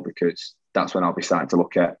different kettle, because that's when I'll be starting to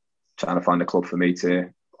look at trying to find a club for me to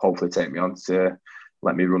hopefully take me on to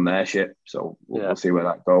let me run their shit. So we'll see where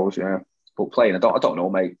that goes. Yeah, but playing, I don't know,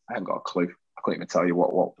 mate. I haven't got a clue. I couldn't even tell you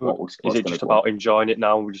what's is it just about enjoying it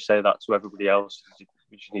now? Would you say that to everybody else?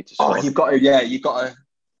 You just need to you've got to,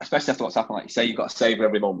 especially after what's happened, like you say, you've got to savour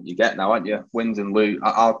every moment you get now, haven't you? Wins and lose.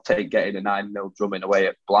 I'll take getting a 9-0 drumming away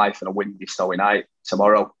at Blyth on a windy, snowy night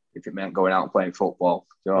tomorrow if it meant going out and playing football.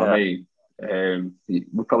 Do you know what I mean?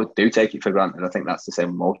 We probably do take it for granted. I think that's the same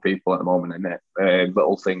with most people at the moment, isn't it?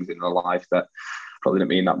 Little things in their life that probably didn't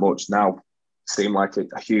mean that much now seem like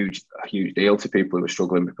a huge deal to people who are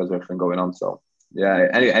struggling because of everything going on. So yeah,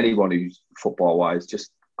 anyone who's football wise,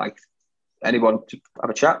 just like anyone, to have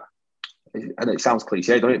a chat. And it sounds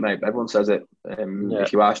cliche, doesn't it, mate? Everyone says it.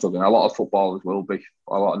 If you are struggling, a lot of footballers will be,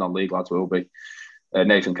 a lot of non-league lads will be.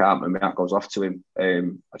 Nathan Cartman, my hat goes off to him.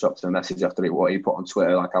 I dropped him a message after it, what he put on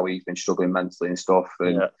Twitter, like how he's been struggling mentally and stuff.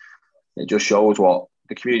 And it just shows what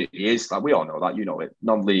the community is. Like, we all know that, you know it.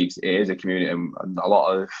 Non-leagues, it is a community, and a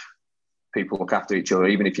lot of people look after each other,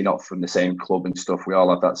 even if you're not from the same club and stuff. We all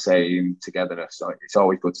have that same togetherness. So it's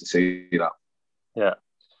always good to see that. Yeah.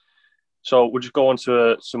 So we'll just go on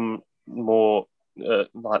to some more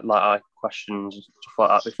like questions and stuff like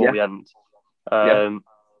that before we end.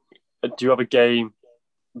 Do you have a game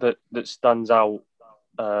that stands out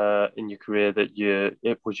in your career that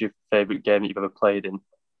it was your favourite game that you've ever played in?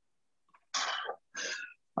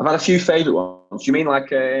 I've had a few favourite ones. You mean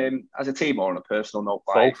like as a team or on a personal note?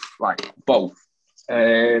 Both. Like both.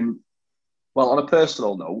 Well, on a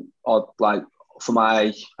personal note, or like for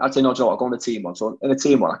my, I'd say no, Joe, I'll go on the team one. So in a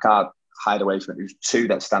team one, I can't hide away from it. There's two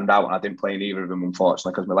that stand out, and I didn't play in either of them,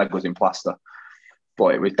 unfortunately, because my leg was in plaster.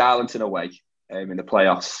 But it was Darlington away in the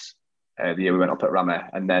playoffs the year we went up at Rameh,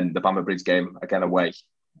 and then the Stalybridge game again away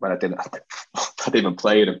when I didn't even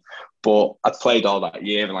play them. But I'd played all that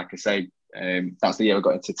year, and like I say, that's the year I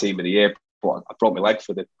got into team of the year. But I broke my leg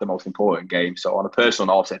for the most important game. So on a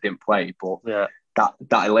personal note, I didn't play. But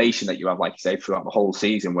that elation that you have, like you say, throughout the whole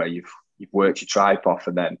season, where you've worked your tripe off,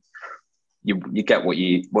 and then you get what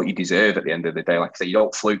you deserve at the end of the day. Like I say, you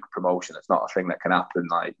don't fluke promotion. It's not a thing that can happen.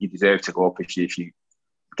 Like, you deserve to go up if you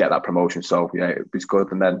get that promotion. So yeah, it was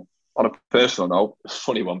good. And then on a personal note, it's a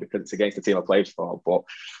funny one because it's against the team I played for. But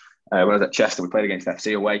when I was at Chester, we played against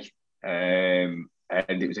FC away, and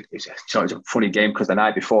it was a funny game because the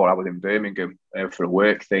night before I was in Birmingham for a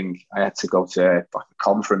work thing. I had to go to a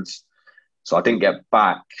conference, so I didn't get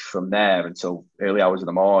back from there until early hours of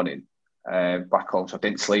the morning. Back home, so I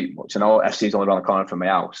didn't sleep much. I know FC's only around the corner from my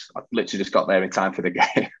house. I literally just got there in time for the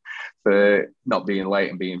game, for not being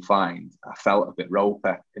late and being fined. I felt a bit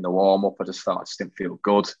ropey in the warm-up. I just didn't feel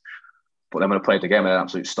good. But then when I played the game, I had an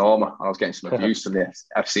absolute stormer. I was getting some abuse from the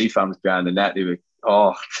FC fans behind the net. They were,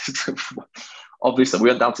 obviously, we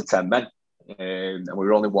went down to 10 men, and we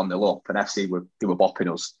were only 1-0 up, and FC were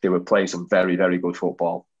bopping us. They were playing some very, very good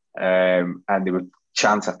football, and they were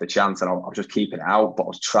chance after chance, and I was just keeping it out. But I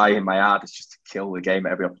was trying my hardest just to kill the game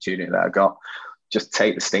at every opportunity that I got, just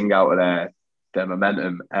take the sting out of their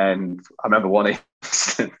momentum. And I remember one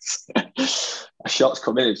instance, a shot's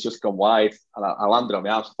come in, it's just gone wide, and I landed on my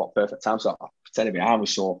arm, so I thought perfect time. So I pretended my arm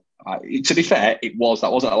was sore. To be fair, that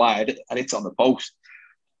wasn't a lie. I hit it on the post,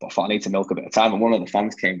 but I thought I need to milk a bit of time. And one of the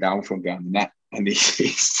fans came down from behind the net, and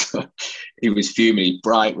he was fuming,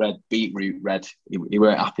 bright red, beetroot red. He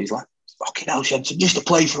weren't happy. He's like, "Fucking hell, Shenton, just to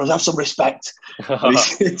play for us, have some respect." I'm like,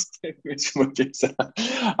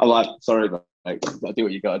 "Sorry, mate, I'll do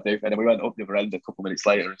what you got to do." And then we went up the other end a couple of minutes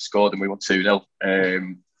later and scored, and we won 2-0.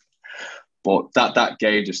 But that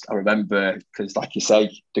game, I remember, because like you say,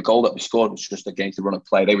 the goal that we scored was just against the run of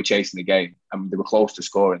play. They were chasing the game, and they were close to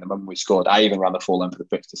scoring. And when we scored, I even ran the full length of the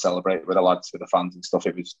pitch to celebrate with the lads, with the fans and stuff.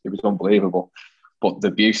 It was unbelievable. But the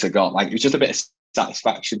abuse I got, it was just a bit of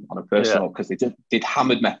satisfaction on a personal, because they'd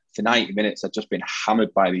hammered me for 90 minutes. I'd just been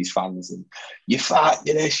hammered by these fans, and you fat,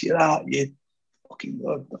 you this, you that, you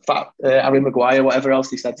fucking fat Harry Maguire, whatever else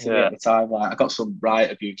they said to me at the time. I got some right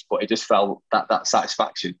abuse, but it just felt that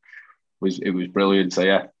satisfaction was brilliant. So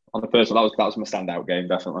yeah, on the personal, that was my standout game,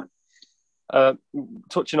 definitely.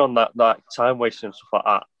 Touching on that time wasting and stuff like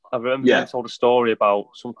that, I remember you told a story about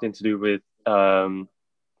something to do with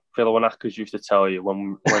Phil and Ackers used to tell you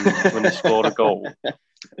when they scored a goal,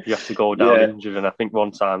 you have to go down injured. And I think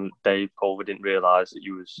one time Dave Culver didn't realise that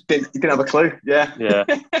you didn't have a clue. Yeah. Yeah.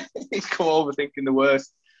 He's come over thinking the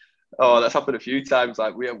worst. Oh, that's happened a few times.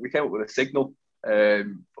 We came up with a signal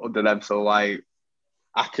under them, so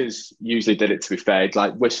Ackers usually did it, to be fair. He'd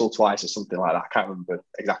whistle twice or something like that. I can't remember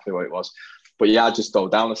exactly what it was. But yeah, I'd just go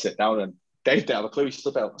down and sit down, and Dave didn't have a clue. He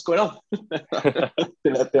stood there, "What's going on?"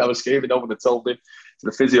 didn't have a scheme. No one had told me. So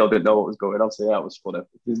the physio didn't know what was going on. So yeah, it was funny.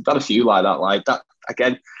 There's had a few like that.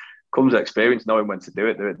 Again, comes with experience, knowing when to do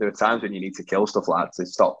it. There are times when you need to kill stuff like that to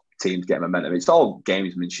stop teams getting momentum. It's all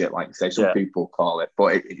gamesmanship, like you say. Some people call it,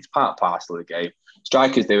 but it's part and parcel of the game.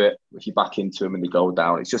 Strikers do it. If you back into them and they go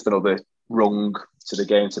down, it's just another rung to the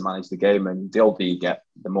game to manage the game. And the older you get,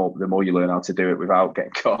 the more you learn how to do it without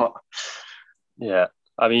getting caught. Yeah.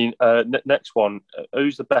 I mean, next one,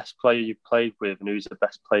 who's the best player you've played with and who's the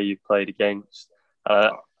best player you've played against?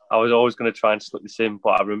 I was always going to try and slip this in,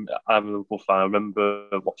 but I'm a Liverpool fan. I remember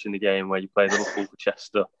watching the game where you played Liverpool for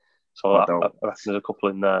Chester. So I reckon there's a couple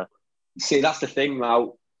in there. See, that's the thing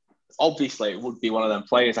now. Obviously, it would be one of them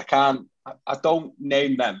players. I don't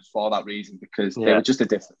name them for that reason, because they were just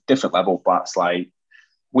a different level. But it's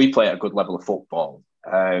we play at a good level of football.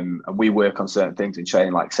 And we work on certain things in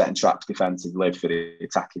training, like setting traps defensively for the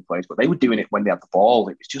attacking plays. But they were doing it when they had the ball.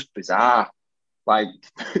 It was just bizarre.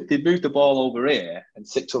 They'd move the ball over here and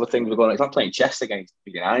 6 other things were going on. It's like playing chess against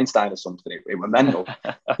Einstein or something. It was mental.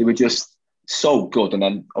 They were just so good. And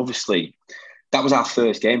then, obviously, that was our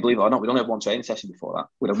first game, believe it or not. We'd only had one training session before that.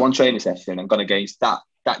 We'd had one training session and gone against that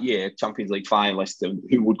year Champions League finalists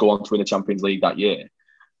who would go on to win the Champions League that year.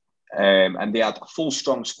 And they had a full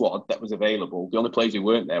strong squad that was available. The only players who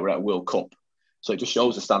weren't there were at a World Cup. So it just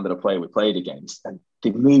shows the standard of play we played against. And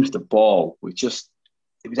they moved the ball.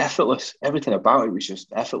 It was effortless. Everything about it was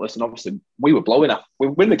just effortless. And obviously, we were blowing up. We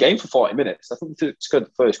win the game for 40 minutes. I think we scored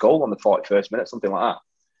the first goal on the 41st minute, something like that.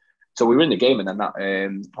 So we were in the game, and then that,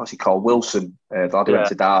 what's he called? Wilson, the lad who went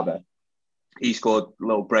to Derby. He scored a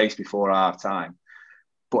little brace before half time.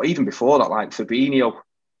 But even before that, Fabinho,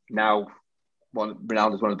 now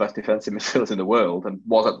renowned as one of the best defensive midfielders in the world, and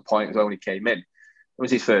was at the point when he came in. It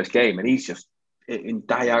was his first game, and he's just in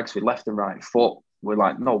diags with left and right foot. We're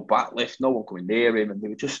no back lift, no one coming near him, and they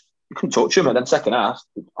were just, you couldn't touch him. And then second half,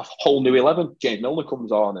 a whole new 11. James Milner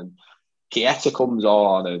comes on, and Chiesa comes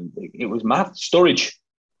on, and it was mad. Sturridge,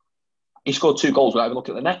 he scored 2 goals without even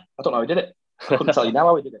looking at the net. I don't know how he did it. I couldn't tell you now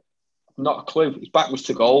how he did it. Not a clue. His back was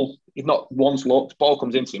to goal. He'd not once looked. Ball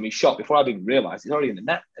comes into him. He's shot before I'd even realised he's already in the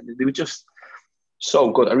net. And they were just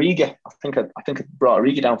so good. Origi, I think I brought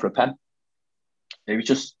Origi down for a pen. He was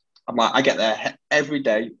just, I get there every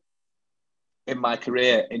day in my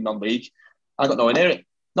career in non-league. I got nowhere near it.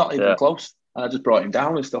 Not even close. And I just brought him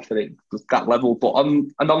down and stuff at that level. But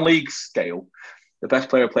on a non-league scale, the best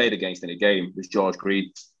player I played against in a game was George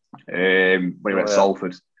Green when we were at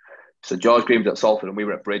Salford. So George Green was at Salford and we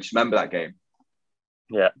were at Bridge. Remember that game?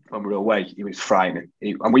 Yeah. When we were away, he was frightening.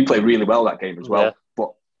 And we played really well that game as well. Yeah. But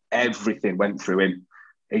everything went through him.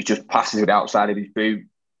 He just passes it outside of his boot,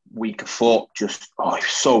 weak foot. Just, he was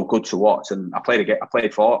so good to watch. And I played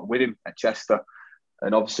with him at Chester.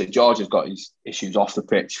 And obviously George has got his issues off the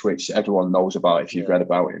pitch, which everyone knows about if you've read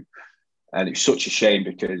about him. And it's such a shame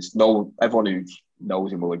because everyone who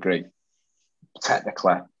knows him will agree.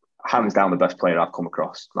 Technically, hands down the best player I've come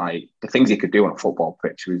across. Like the things he could do on a football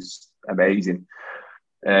pitch was amazing.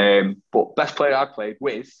 But best player I've played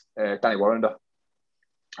with, Danny Warrender.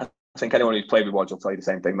 I think anyone who's played with Wodge will tell you the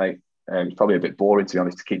same thing, mate. It's probably a bit boring, to be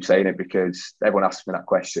honest, to keep saying it because everyone asks me that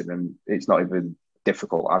question and it's not even a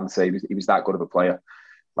difficult answer. He was that good of a player.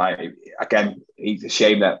 Like, again, it's a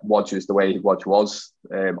shame that Wodge was the way Wodge was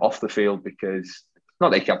off the field because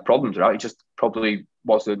not that he had problems, right? He just probably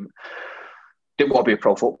didn't want to be a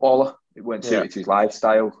pro footballer. It weren't suited to his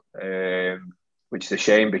lifestyle, which is a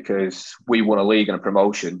shame because we won a league and a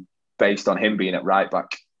promotion based on him being at right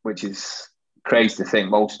back, which is crazy to think.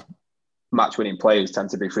 Most match-winning players tend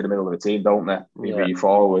to be through the middle of a team, don't they? Maybe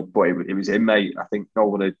forward, but it was him, mate. I think no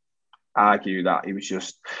one would argue that he was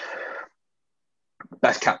just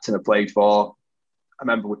best captain I played for. I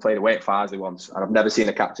remember we played away at Farsley once, and I've never seen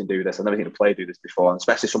a captain do this. I've never seen a player do this before, and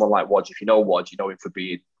especially someone like Wodge. If you know Wodge, you know him for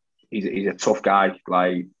being he's a tough guy.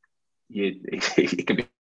 Like he can be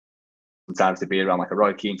sometimes to be around like a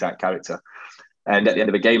Roy Keane type character. And at the end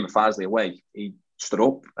of the game at Farsley away, he stood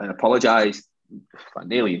up and apologised, like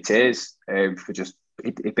nearly in tears, for just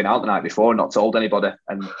he'd been out the night before and not told anybody.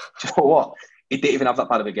 And you know what? He didn't even have that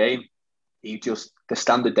bad of a game. He just the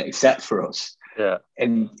standard that he set for us. Yeah.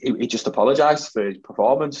 And he just apologised for his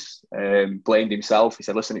performance, blamed himself. He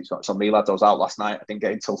said, listen, it's on me, lads. I was out last night. I didn't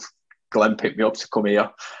get until Glenn picked me up to come here.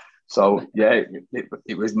 So, yeah,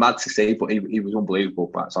 it was mad to see, but he was unbelievable.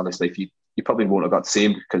 But honestly, if you probably wouldn't have got to see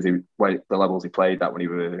him because the levels he played at when he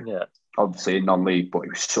was obviously in non-league, but he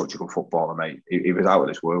was such a good footballer, mate. He was out of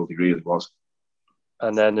this world. He really was.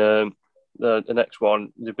 And then the next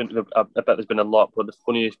one, I bet there's been a lot, but the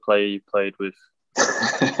funniest player you played with?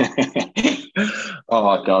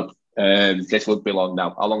 Oh God, this would be long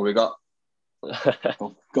now. How long have we got?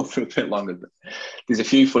 Go through a bit longer. There's a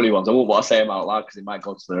few funny ones. I won't want to say them out loud because it might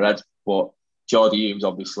go to their head. But Geordie Hume's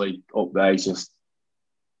obviously up there. He's just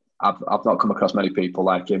I've not come across many people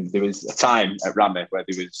like him. There was a time at Rammy where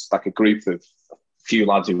there was like a group of a few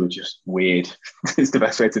lads who were just weird. It's the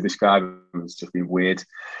best way to describe them. It's just being weird.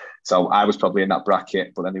 So I was probably in that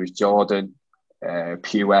bracket. But then there was Jordan,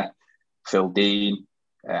 Pure, Phil Dean,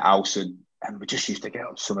 Alson, and we just used to get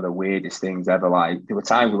up some of the weirdest things ever. Like there were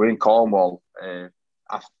times we were in Cornwall,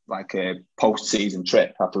 after, like a post-season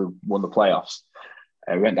trip after we won the playoffs.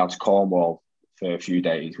 We went down to Cornwall for a few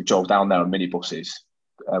days. We drove down there on minibuses.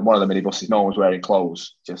 One of the minibuses, no one was wearing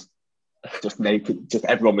clothes, just naked. Just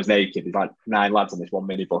everyone was naked. There's like 9 lads on this one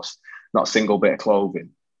minibus, not a single bit of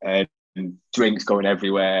clothing, and drinks going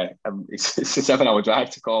everywhere. And it's a 7-hour drive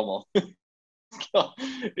to Cornwall.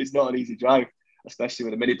 It's not an easy drive, especially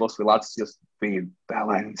with a minibus with lads just being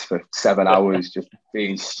bellends for 7 hours, just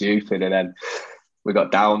being stupid. And then we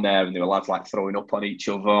got down there and there were lads like throwing up on each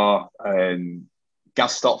other. And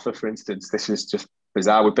Gaz Stopford, for instance, this was just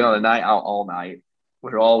bizarre. We've been on a night out all night.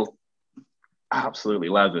 We're all absolutely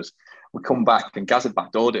leathers. We come back and Gaz had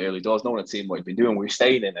backdoored it early doors. No one had seen what he'd been doing. We were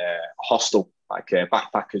staying in a hostel, like a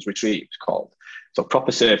backpackers retreat, it's called. So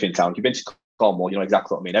proper surfing town. You've been to Cornwall, you know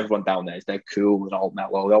exactly what I mean. Everyone down there is dead cool and all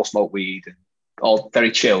mellow. They all smoke weed and all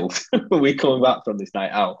very chilled. We're coming back from this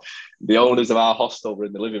night out. The owners of our hostel were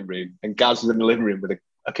in the living room and Gaz was in the living room with an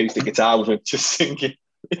acoustic guitar with him just singing.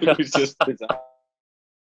 It was just bizarre.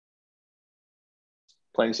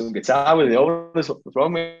 Playing some guitar with the owners, what was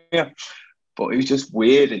wrong with you? But it was just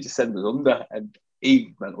weird. It just sent us under. And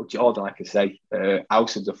he went, well, Jordan, like I say,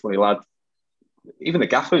 Alson's a funny lad. Even the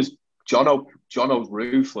gaffers, Jono's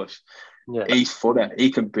ruthless. Yeah. He's funny.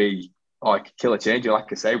 He can be like kill a changer.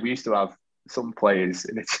 Like I say, we used to have some players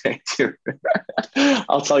in a changer.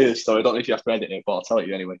 I'll tell you the story. I don't know if you have to edit it, but I'll tell it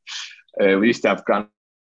you anyway. We used to have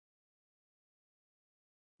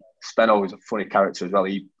Spenno was a funny character as well.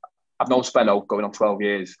 I've known Spenno going on 12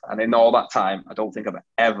 years, and in all that time, I don't think I've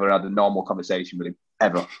ever had a normal conversation with him,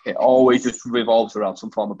 ever. It always just revolves around some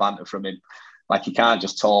form of banter from him. Like, he can't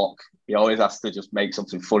just talk. He always has to just make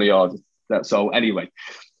something funny or that. So anyway,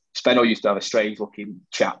 Spenno used to have a strange-looking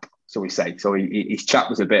chap, so we say. So his chap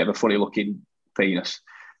was a bit of a funny-looking penis.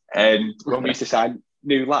 And when we used to sign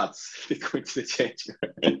new lads, they go into the change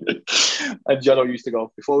room. And Jono used to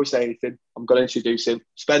go, before we say anything, I'm going to introduce him.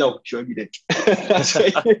 Spenno, show him your dick. That's what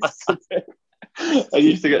he used to do. I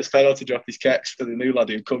used to get Spenno to drop his kecks for the new lad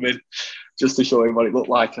who'd come in just to show him what it looked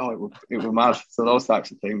like. Oh, it was mad. So those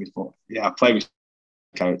types of things. But yeah, I play with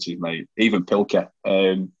characters, mate. Even Pilke.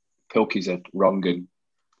 Pilke's a wrong, and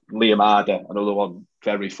Liam Arder, another one,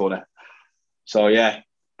 very funny. So yeah,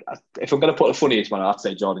 if I'm going to put the funniest one, I'd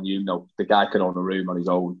say Jordan. You know, the guy can own a room on his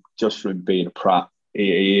own just from being a prat.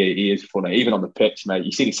 He is funny, even on the pitch, mate.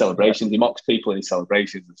 You see his celebrations. He mocks people in his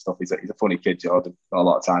celebrations and stuff. He's a funny kid, Jordan. Got a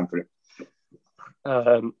lot of time for him.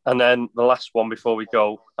 And then the last one before we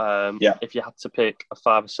go, if you had to pick a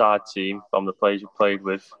five-a-side team from the players you played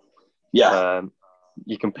with, you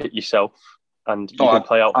can pick yourself, and you can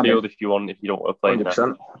play outfield if you want, if you don't want to play 100%.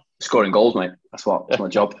 Net. Scoring goals, mate. That's my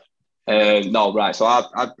job. No, right. So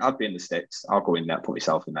I'd be in the sticks. I'll go in net, put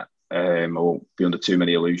myself in net. I won't be under too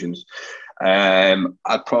many illusions.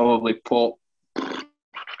 I'd probably put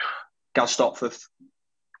Gaz Stopforth.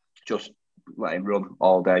 Just let him run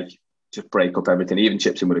all day. Just break up everything. He even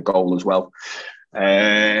chips in with a goal as well.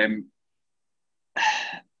 Asante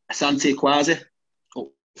Kwasi up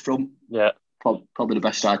front. Yeah. Probably the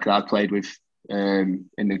best striker I've played with in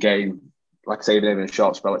the game. Like I say, even in a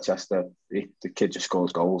short spell at Chester, the kid just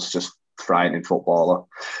scores goals, just frightening footballer.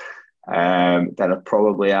 Then I'd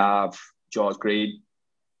probably have George Green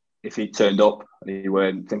if he turned up and he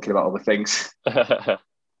weren't thinking about other things.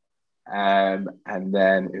 And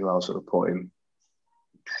then who else would have put him?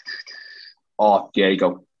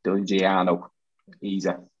 Diego Giuliano.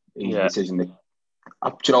 Easy decision. Do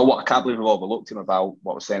you know what? I can't believe I've overlooked him about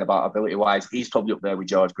what I was saying about ability-wise. He's probably up there with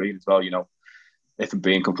George Green as well, you know. If I'm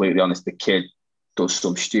being completely honest, the kid does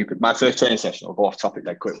some stupid... My first training session, I'll go off topic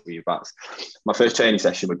dead quick with you, Bats. My first training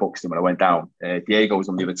session with Buxton when I went down, Diego was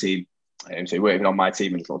on the other team. So he worked on my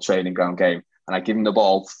team in this little training ground game. And I gave him the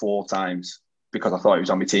ball 4 times because I thought he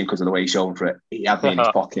was on my team because of the way he showed for it. He had me in his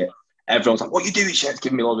pocket. Everyone's like, what are you doing, Shed?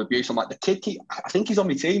 Giving me a lot of abuse. I'm like, the kid, I think he's on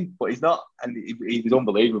my team, but he's not. And he was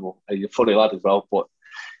unbelievable. He's a funny lad as well. But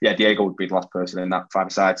yeah, Diego would be the last person in that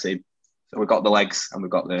five-a-side team. So we've got the legs and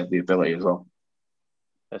we've got the ability as well.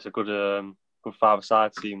 It's a good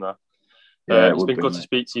five-a-side team there. It's been good to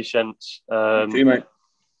speak to you, Shent. Thank you, mate.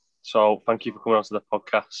 So thank you for coming on to the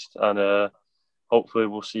podcast, and hopefully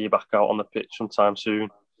we'll see you back out on the pitch sometime soon.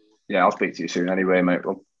 Yeah, I'll speak to you soon anyway, mate.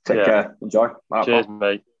 Well, take care. Enjoy. Cheers,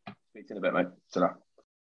 mate. Speak to you in a bit, mate. Ta-ra.